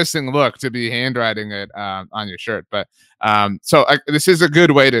embarrassing look to be handwriting it on your shirt. But this is a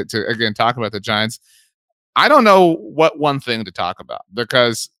good way to again talk about the Giants. I don't know what one thing to talk about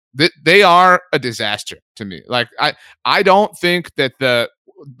because they are a disaster to me. Like I don't think that the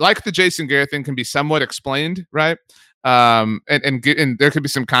Jason Garrett thing can be somewhat explained, right? And there could be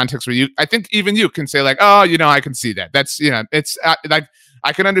some context where I think even you can say like, oh, I can see that. That's, it's like,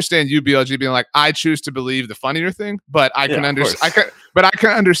 I can understand you, BLG, being like, I choose to believe the funnier thing, but I can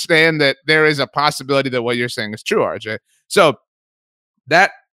understand that there is a possibility that what you're saying is true, RJ. So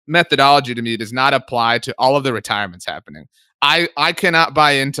that methodology to me does not apply to all of the retirements happening. I cannot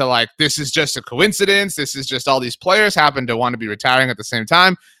buy into like, this is just a coincidence. This is just all these players happen to want to be retiring at the same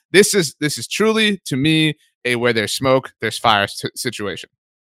time. This is truly, to me, a where there's smoke, there's fire situation.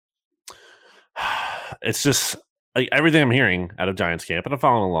 It's just like everything I'm hearing out of Giants camp, and I'm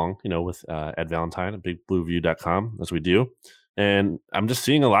following along, with Ed Valentine at bigblueview.com, as we do. And I'm just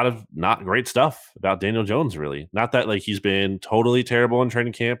seeing a lot of not great stuff about Daniel Jones, really. Not that like he's been totally terrible in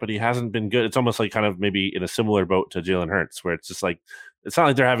training camp, but he hasn't been good. It's almost like kind of maybe in a similar boat to Jalen Hurts, where it's just like, it's not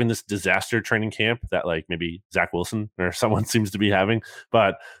like they're having this disaster training camp that like maybe Zach Wilson or someone seems to be having,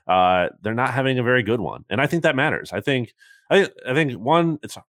 but they're not having a very good one. And I think that matters. I think one,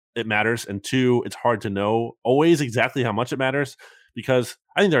 it matters. And two, it's hard to know always exactly how much it matters because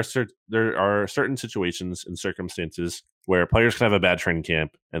I think there are certain situations and circumstances where players can have a bad training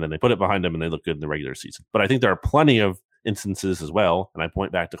camp and then they put it behind them and they look good in the regular season. But I think there are plenty of instances as well. And I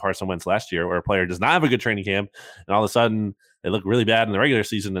point back to Carson Wentz last year where a player does not have a good training camp and all of a sudden they look really bad in the regular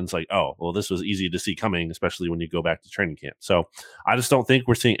season. And it's like, oh, well, this was easy to see coming, especially when you go back to training camp. So I just don't think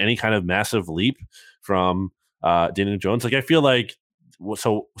we're seeing any kind of massive leap from Daniel Jones. Like I feel like,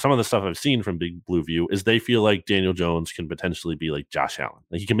 so some of the stuff I've seen from Big Blue View is they feel like Daniel Jones can potentially be like Josh Allen.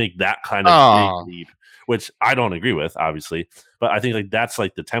 Like he can make that kind of big leap, which I don't agree with, obviously. But I think like that's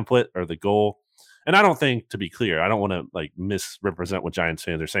like the template or the goal. And I don't think, to be clear, I don't want to like misrepresent what Giants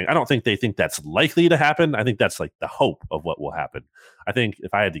fans are saying. I don't think they think that's likely to happen. I think that's like the hope of what will happen. I think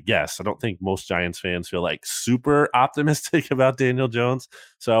if I had to guess, I don't think most Giants fans feel like super optimistic about Daniel Jones.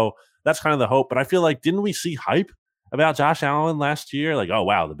 So that's kind of the hope. But I feel like, didn't we see hype about Josh Allen last year? Like, oh,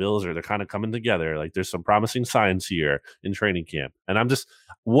 wow, the Bills they're kind of coming together. Like there's some promising signs here in training camp. And I'm just,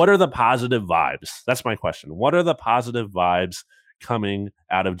 what are the positive vibes? That's my question. What are the positive vibes coming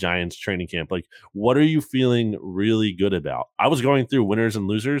out of Giants training camp? Like, what are you feeling really good about? I was going through winners and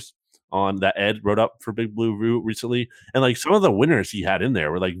losers on that Ed wrote up for Big Blue Root recently. And like some of the winners he had in there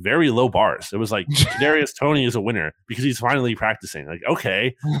were like very low bars. It was like Kadarius Toney is a winner because he's finally practicing. Like,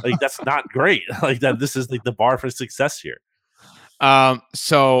 okay, like that's not great. Like that, this is like the bar for success here.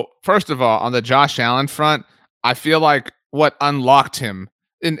 So first of all, on the Josh Allen front, I feel like what unlocked him,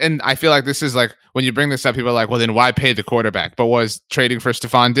 and I feel like this is like when you bring this up, people are like, well, then why pay the quarterback? But was trading for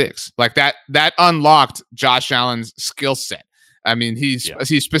Stephon Diggs. Like that unlocked Josh Allen's skill set. I mean, he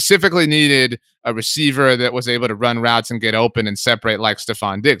specifically needed a receiver that was able to run routes and get open and separate like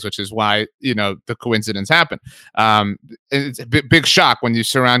Stephon Diggs, which is why, the coincidence happened. It's a big shock when you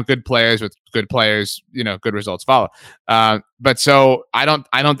surround good players with good players, good results follow. But so I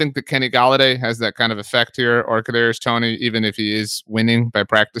don't think that Kenny Golladay has that kind of effect here or Kadarius Toney, even if he is winning by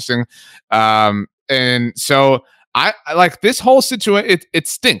practicing. And so I like this whole situation. It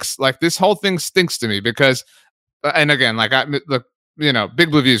stinks. Like this whole thing stinks to me because, and again, like Big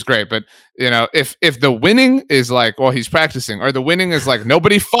Blue View is great, but if the winning is like, well, he's practicing, or the winning is like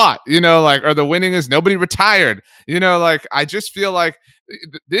nobody fought, or the winning is nobody retired, like I just feel like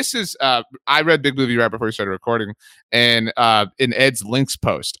this is. I read Big Blue View right before we started recording, and in Ed's links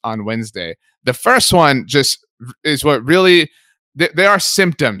post on Wednesday, the first one just is what really. There are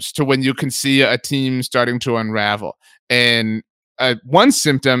symptoms to when you can see a team starting to unravel, and one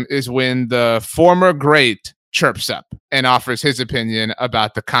symptom is when the former great chirps up and offers his opinion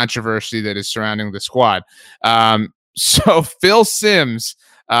about the controversy that is surrounding the squad. So Phil Simms,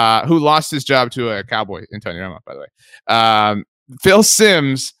 who lost his job to a Cowboy in Tony Romo, by the way, Phil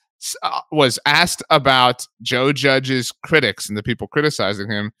Simms was asked about Joe Judge's critics and the people criticizing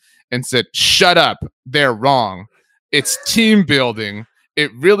him and said, shut up, they're wrong. It's team building.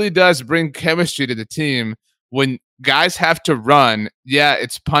 It really does bring chemistry to the team. When guys have to run, yeah,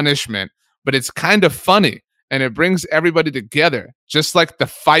 it's punishment, but it's kind of funny and it brings everybody together, just like the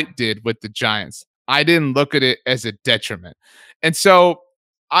fight did with the Giants. I didn't look at it as a detriment. And so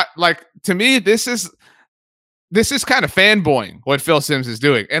to me, this is kind of fanboying what Phil Simms is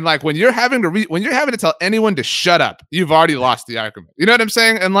doing. And like when you're having to tell anyone to shut up, you've already lost the argument. You know what I'm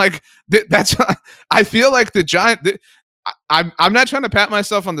saying? And like that's I feel like the Giant I'm not trying to pat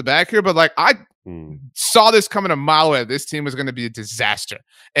myself on the back here, but like I saw this coming a mile away. This team was going to be a disaster.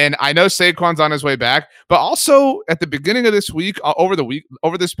 And I know Saquon's on his way back, but also at the beginning of this week,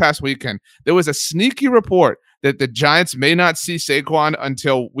 over this past weekend, there was a sneaky report that the Giants may not see Saquon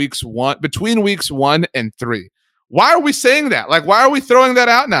until between weeks 1 and 3. Why are we saying that? Like, why are we throwing that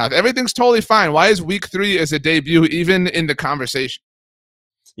out now? If everything's totally fine, why is week 3 as a debut even in the conversation?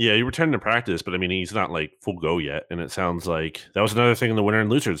 Yeah, he returned to practice, but I mean, he's not like full go yet. And it sounds like that was another thing in the winner and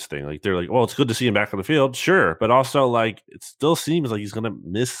losers thing. Like, they're like, well, it's good to see him back on the field. Sure. But also, like, it still seems like he's going to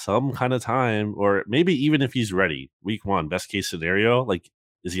miss some kind of time, or maybe even if he's ready, week 1, best case scenario, like,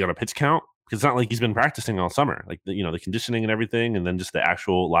 is he on a pitch count? Because it's not like he's been practicing all summer, like the conditioning and everything, and then just the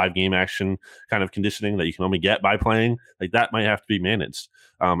actual live game action kind of conditioning that you can only get by playing, like that might have to be managed.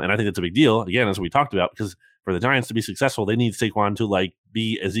 And I think that's a big deal, again, as we talked about, because for the Giants to be successful, they need Saquon to like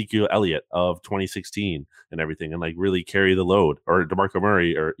be Ezekiel Elliott of 2016 and everything, and like really carry the load, or DeMarco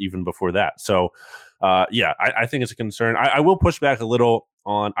Murray, or even before that. So, I think it's a concern. I will push back a little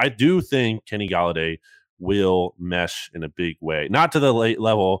on. I do think Kenny Golladay will mesh in a big way, not to the late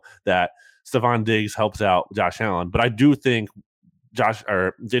level that Stephon Diggs helps out Josh Allen, but I do think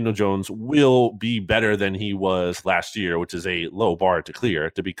Daniel Jones will be better than he was last year, which is a low bar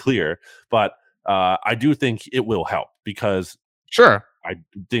to be clear. But I do think it will help, because sure, I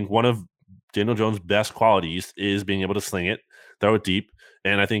think one of Daniel Jones' best qualities is being able to sling it, throw it deep.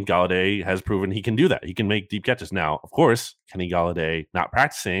 And I think Golladay has proven he can do that. He can make deep catches. Now, of course, Kenny Golladay not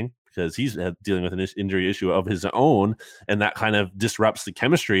practicing because he's dealing with an injury issue of his own, and that kind of disrupts the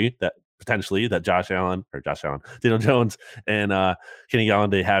chemistry that potentially that Daniel Jones and Kenny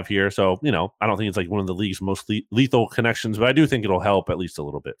Golladay have here. So, I don't think it's like one of the league's most lethal connections, but I do think it'll help at least a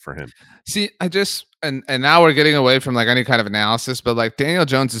little bit for him. See, and now we're getting away from like any kind of analysis, but like Daniel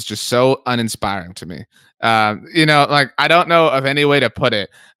Jones is just so uninspiring to me. Like I don't know of any way to put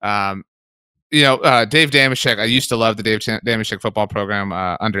it. Dave Damashek, I used to love the Dave Damashek football program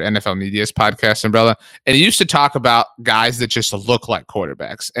under NFL Media's podcast umbrella. And he used to talk about guys that just look like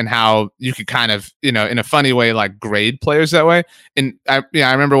quarterbacks and how you could kind of, in a funny way, like grade players that way. And I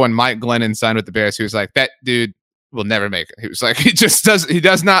remember when Mike Glennon signed with the Bears, he was like, that dude will never make it. He was like, he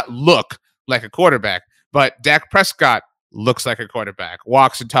does not look like a quarterback. But Dak Prescott looks like a quarterback,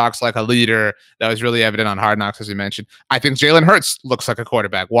 walks and talks like a leader. That was really evident on Hard Knocks, as you mentioned. I think Jalen Hurts looks like a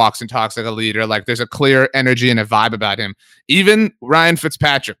quarterback, walks and talks like a leader. Like there's a clear energy and a vibe about him. Even Ryan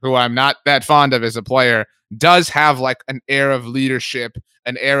Fitzpatrick, who I'm not that fond of as a player, does have like an air of leadership,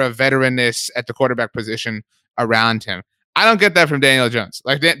 an air of veteranness at the quarterback position around him. I don't get that from Daniel Jones.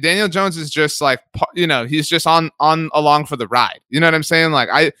 Like Daniel Jones is just like, he's just on along for the ride. You know what I'm saying?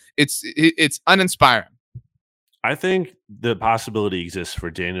 Like it's uninspiring. I think the possibility exists for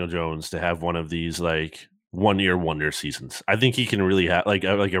Daniel Jones to have one of these like 1-year wonder seasons. I think he can really have like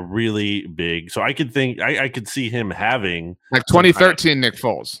a really big. So I could see him having like 2013 Nick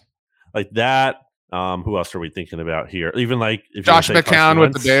Foles, like that. Who else are we thinking about here? Even like if Josh McCown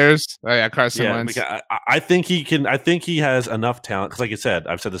with the Bears. Oh yeah, Carson Wentz. I think he can. I think he has enough talent. Because, like I said,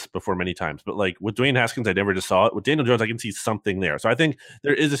 I've said this before many times. But like with Dwayne Haskins, I never just saw it. With Daniel Jones, I can see something there. So I think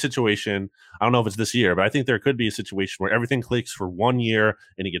there is a situation. I don't know if it's this year, but I think there could be a situation where everything clicks for 1 year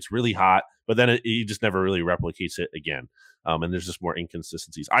and he gets really hot, but then he just never really replicates it again. And there's just more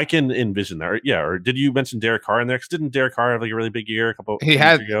inconsistencies. I can envision that. Or did you mention Derek Carr in there? Because didn't Derek Carr have like a really big year a couple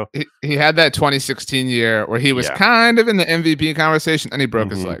years ago? He had that 2016 year where he was kind of in the MVP conversation and he broke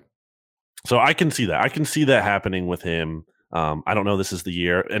his leg. So I can see that. I can see that happening with him. I don't know this is the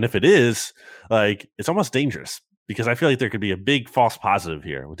year. And if it is, like, it's almost dangerous. Because I feel like there could be a big false positive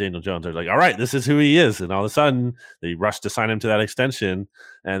here with Daniel Jones. They're like, all right, this is who he is. And all of a sudden, they rush to sign him to that extension.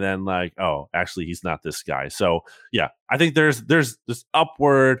 And then like, oh, actually, he's not this guy. So, yeah, I think there's this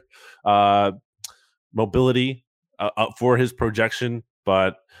upward mobility for his projection.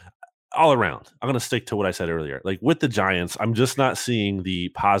 But all around, I'm going to stick to what I said earlier. Like with the Giants, I'm just not seeing the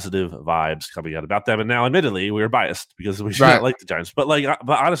positive vibes coming out about them. And now, admittedly, we were biased because we should not like the Giants. But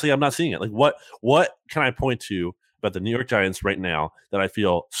honestly, I'm not seeing it. Like what can I point to about the New York Giants right now that I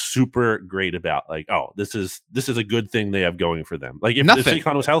feel super great about. Like, oh, this is a good thing they have going for them. Like if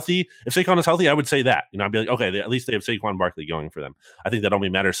Saquon was healthy, I would say that. I'd be like, okay, at least they have Saquon Barkley going for them. I think that only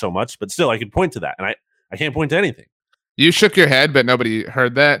matters so much, but still, I could point to that, and I can't point to anything. You shook your head, but nobody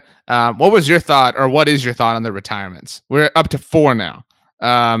heard that. What was your thought, or what is your thought on the retirements? We're up to 4 now.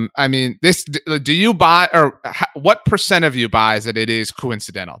 I mean, do you buy, or what percent of you buys that it is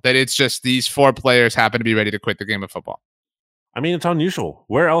coincidental, that it's just these 4 players happen to be ready to quit the game of football? I mean, it's unusual.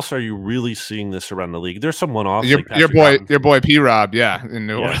 Where else are you really seeing this around the league? There's some one-offs. Your boy P-Rob, in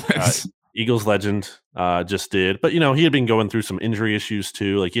New Orleans. Eagles legend just did, but he had been going through some injury issues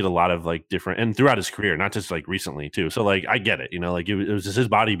too. Like he had a lot of like different, and throughout his career, not just like recently too. So like I get it, like it was just his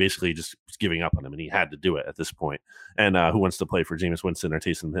body basically just giving up on him, and he had to do it at this point. And who wants to play for Jameis Winston or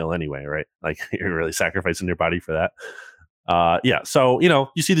Taysom Hill anyway, right? Like you're really sacrificing your body for that. Yeah. So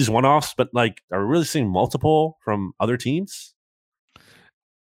you see these one-offs, but like, are we really seeing multiple from other teams?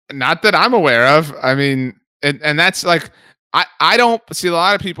 Not that I'm aware of. I mean, and that's like. I don't see a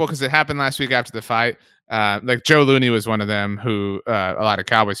lot of people, because it happened last week after the fight. Like Joe Looney was one of them who a lot of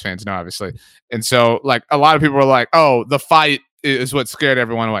Cowboys fans know, obviously. And so like a lot of people were like, oh, the fight is what scared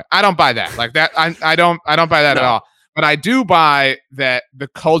everyone away. I don't buy that. Like that, I don't buy that at all. But I do buy that the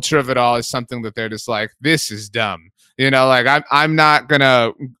culture of it all is something that they're just like, this is dumb. Like I'm not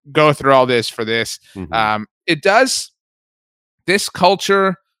gonna go through all this for this. Mm-hmm. It does. This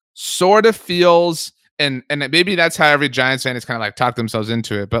culture sort of feels. And maybe that's how every Giants fan is kind of like talked themselves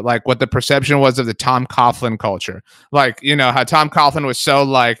into it. But like what the perception was of the Tom Coughlin culture, like, how Tom Coughlin was so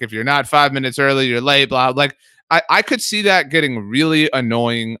like, if you're not 5 minutes early, you're late, blah. Like I could see that getting really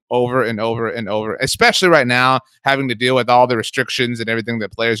annoying over and over and over, especially right now, having to deal with all the restrictions and everything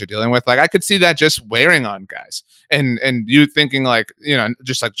that players are dealing with. Like I could see that just wearing on guys, and you thinking like,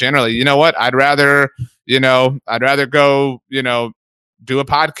 just like generally, you know what, I'd rather go, do a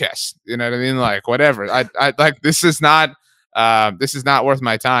podcast, you know what I mean? Like whatever. I like, this is not worth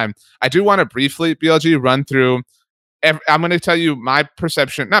my time. I do want to briefly, BLG, run through. I'm going to tell you my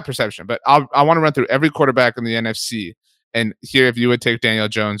not perception, but I want to run through every quarterback in the NFC and hear if you would take Daniel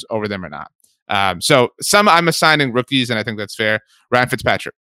Jones over them or not. So some I'm assigning rookies, and I think that's fair. Ryan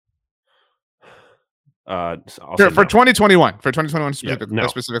Fitzpatrick. For 2021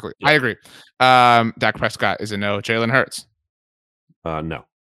 specifically. Yeah. I agree. Dak Prescott is a no. Jalen Hurts. No.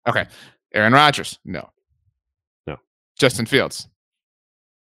 Okay. Aaron Rodgers. No. Justin Fields.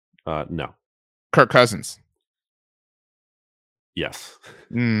 No. Kirk Cousins. Yes.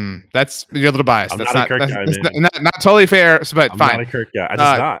 That's, you're a little biased. That's not a Kirk guy, man. Not totally fair, but I'm fine. Not a Kirk guy. I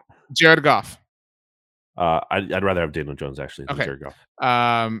just not. Jared Goff. I'd rather have Daniel Jones actually than Jared Goff.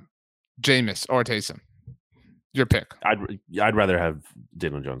 Jameis or Taysom. Your pick. I'd rather have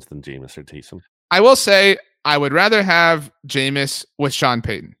Daniel Jones than Jameis or Taysom. I will say, I would rather have Jameis with Sean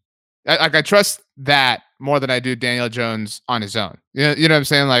Payton. I trust that more than I do Daniel Jones on his own. You know what I'm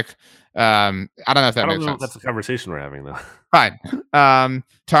saying? Like, I don't know if that makes sense. That's the conversation we're having, though. Fine.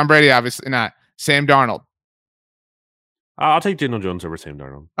 Tom Brady, obviously not. Sam Darnold. I'll take Daniel Jones over Sam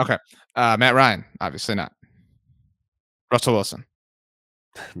Darnold. Okay. Matt Ryan, obviously not. Russell Wilson.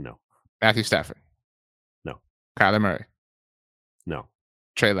 No. Matthew Stafford. No. Kyler Murray. No.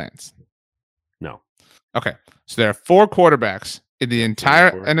 Trey Lance. No. Okay. So there are 4 quarterbacks in the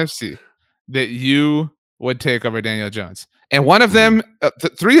entire NFC that you would take over Daniel Jones. And one of them,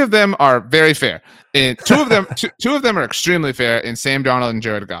 3 of them are very fair. And 2 of them are extremely fair in Sam Darnold and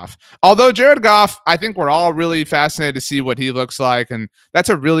Jared Goff. Although Jared Goff, I think we're all really fascinated to see what he looks like. And that's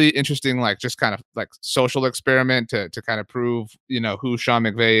a really interesting, like, just kind of like social experiment to kind of prove, who Sean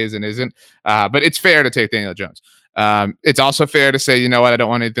McVay is and isn't. But it's fair to take Daniel Jones. It's also fair to say, you know what, I don't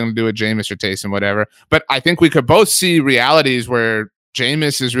want anything to do with Jameis or Taysom, whatever. But I think we could both see realities where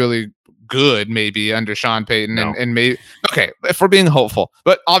Jameis is really good, maybe under Sean Payton, and maybe okay, if we're being hopeful.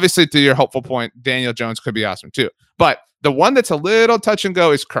 But obviously, to your hopeful point, Daniel Jones could be awesome too. But the one that's a little touch and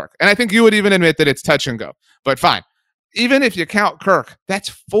go is Kirk, and I think you would even admit that it's touch and go. But fine, even if you count Kirk, that's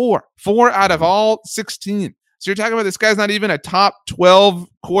 4 out of all 16. So you're talking about this guy's not even a top 12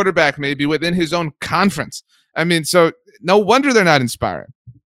 quarterback, maybe within his own conference. I mean, so no wonder they're not inspiring.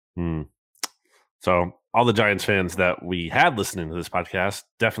 So all the Giants fans that we had listening to this podcast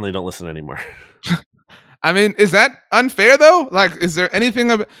definitely don't listen anymore. I mean, is that unfair though? Like, is there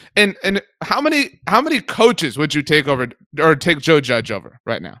anything of and how many coaches would you take over or take Joe Judge over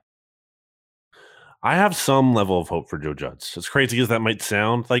right now? I have some level of hope for Joe Judge. As crazy as that might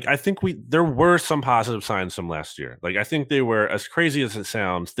sound, like I think there were some positive signs from last year. Like I think they were, as crazy as it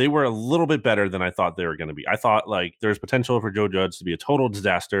sounds, they were a little bit better than I thought they were going to be. I thought like there's potential for Joe Judge to be a total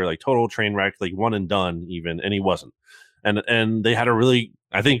disaster, like total train wreck, like one and done even, and he wasn't. And they had a really,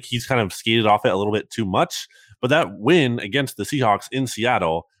 I think he's kind of skated off it a little bit too much. But that win against the Seahawks in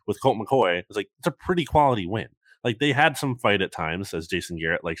Seattle with Colt McCoy was like, it's a pretty quality win. Like they had some fight at times, as Jason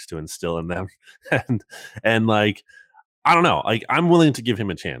Garrett likes to instill in them, and like I don't know, like I'm willing to give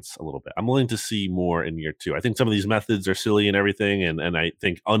him a chance a little bit. I'm willing to see more in year 2. I think some of these methods are silly and everything, and I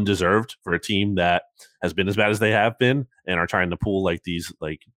think undeserved for a team that has been as bad as they have been and are trying to pull like these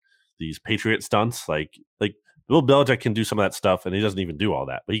Patriot stunts. Like Bill Belichick can do some of that stuff, and he doesn't even do all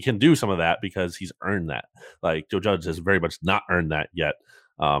that, but he can do some of that because he's earned that. Like Joe Judge has very much not earned that yet.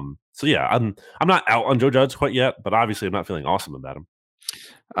 So yeah, I'm not out on Joe Judge quite yet, but obviously I'm not feeling awesome about him.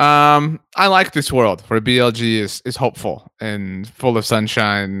 I like this world where BLG is hopeful and full of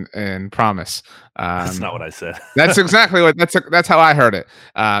sunshine and promise. That's not what I said. That's exactly what that's how I heard it.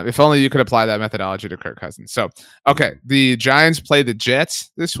 If only you could apply that methodology to Kirk Cousins. So, okay, the Giants play the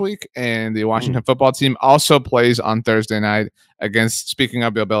Jets this week, and the Washington football team also plays on Thursday night against, speaking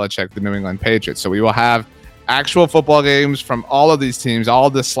of Bill Belichick, the New England Patriots. So we will have actual football games from all of these teams, all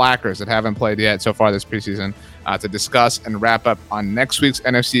the slackers that haven't played yet so far this preseason, to discuss and wrap up on next week's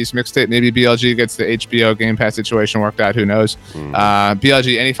NFC's mixtape. Maybe BLG gets the HBO Game Pass situation worked out. Who knows?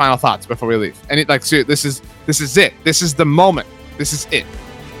 BLG, any final thoughts before we leave? Seriously, this is it. This is the moment. This is it.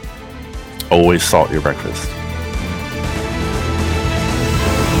 Always salt your breakfast.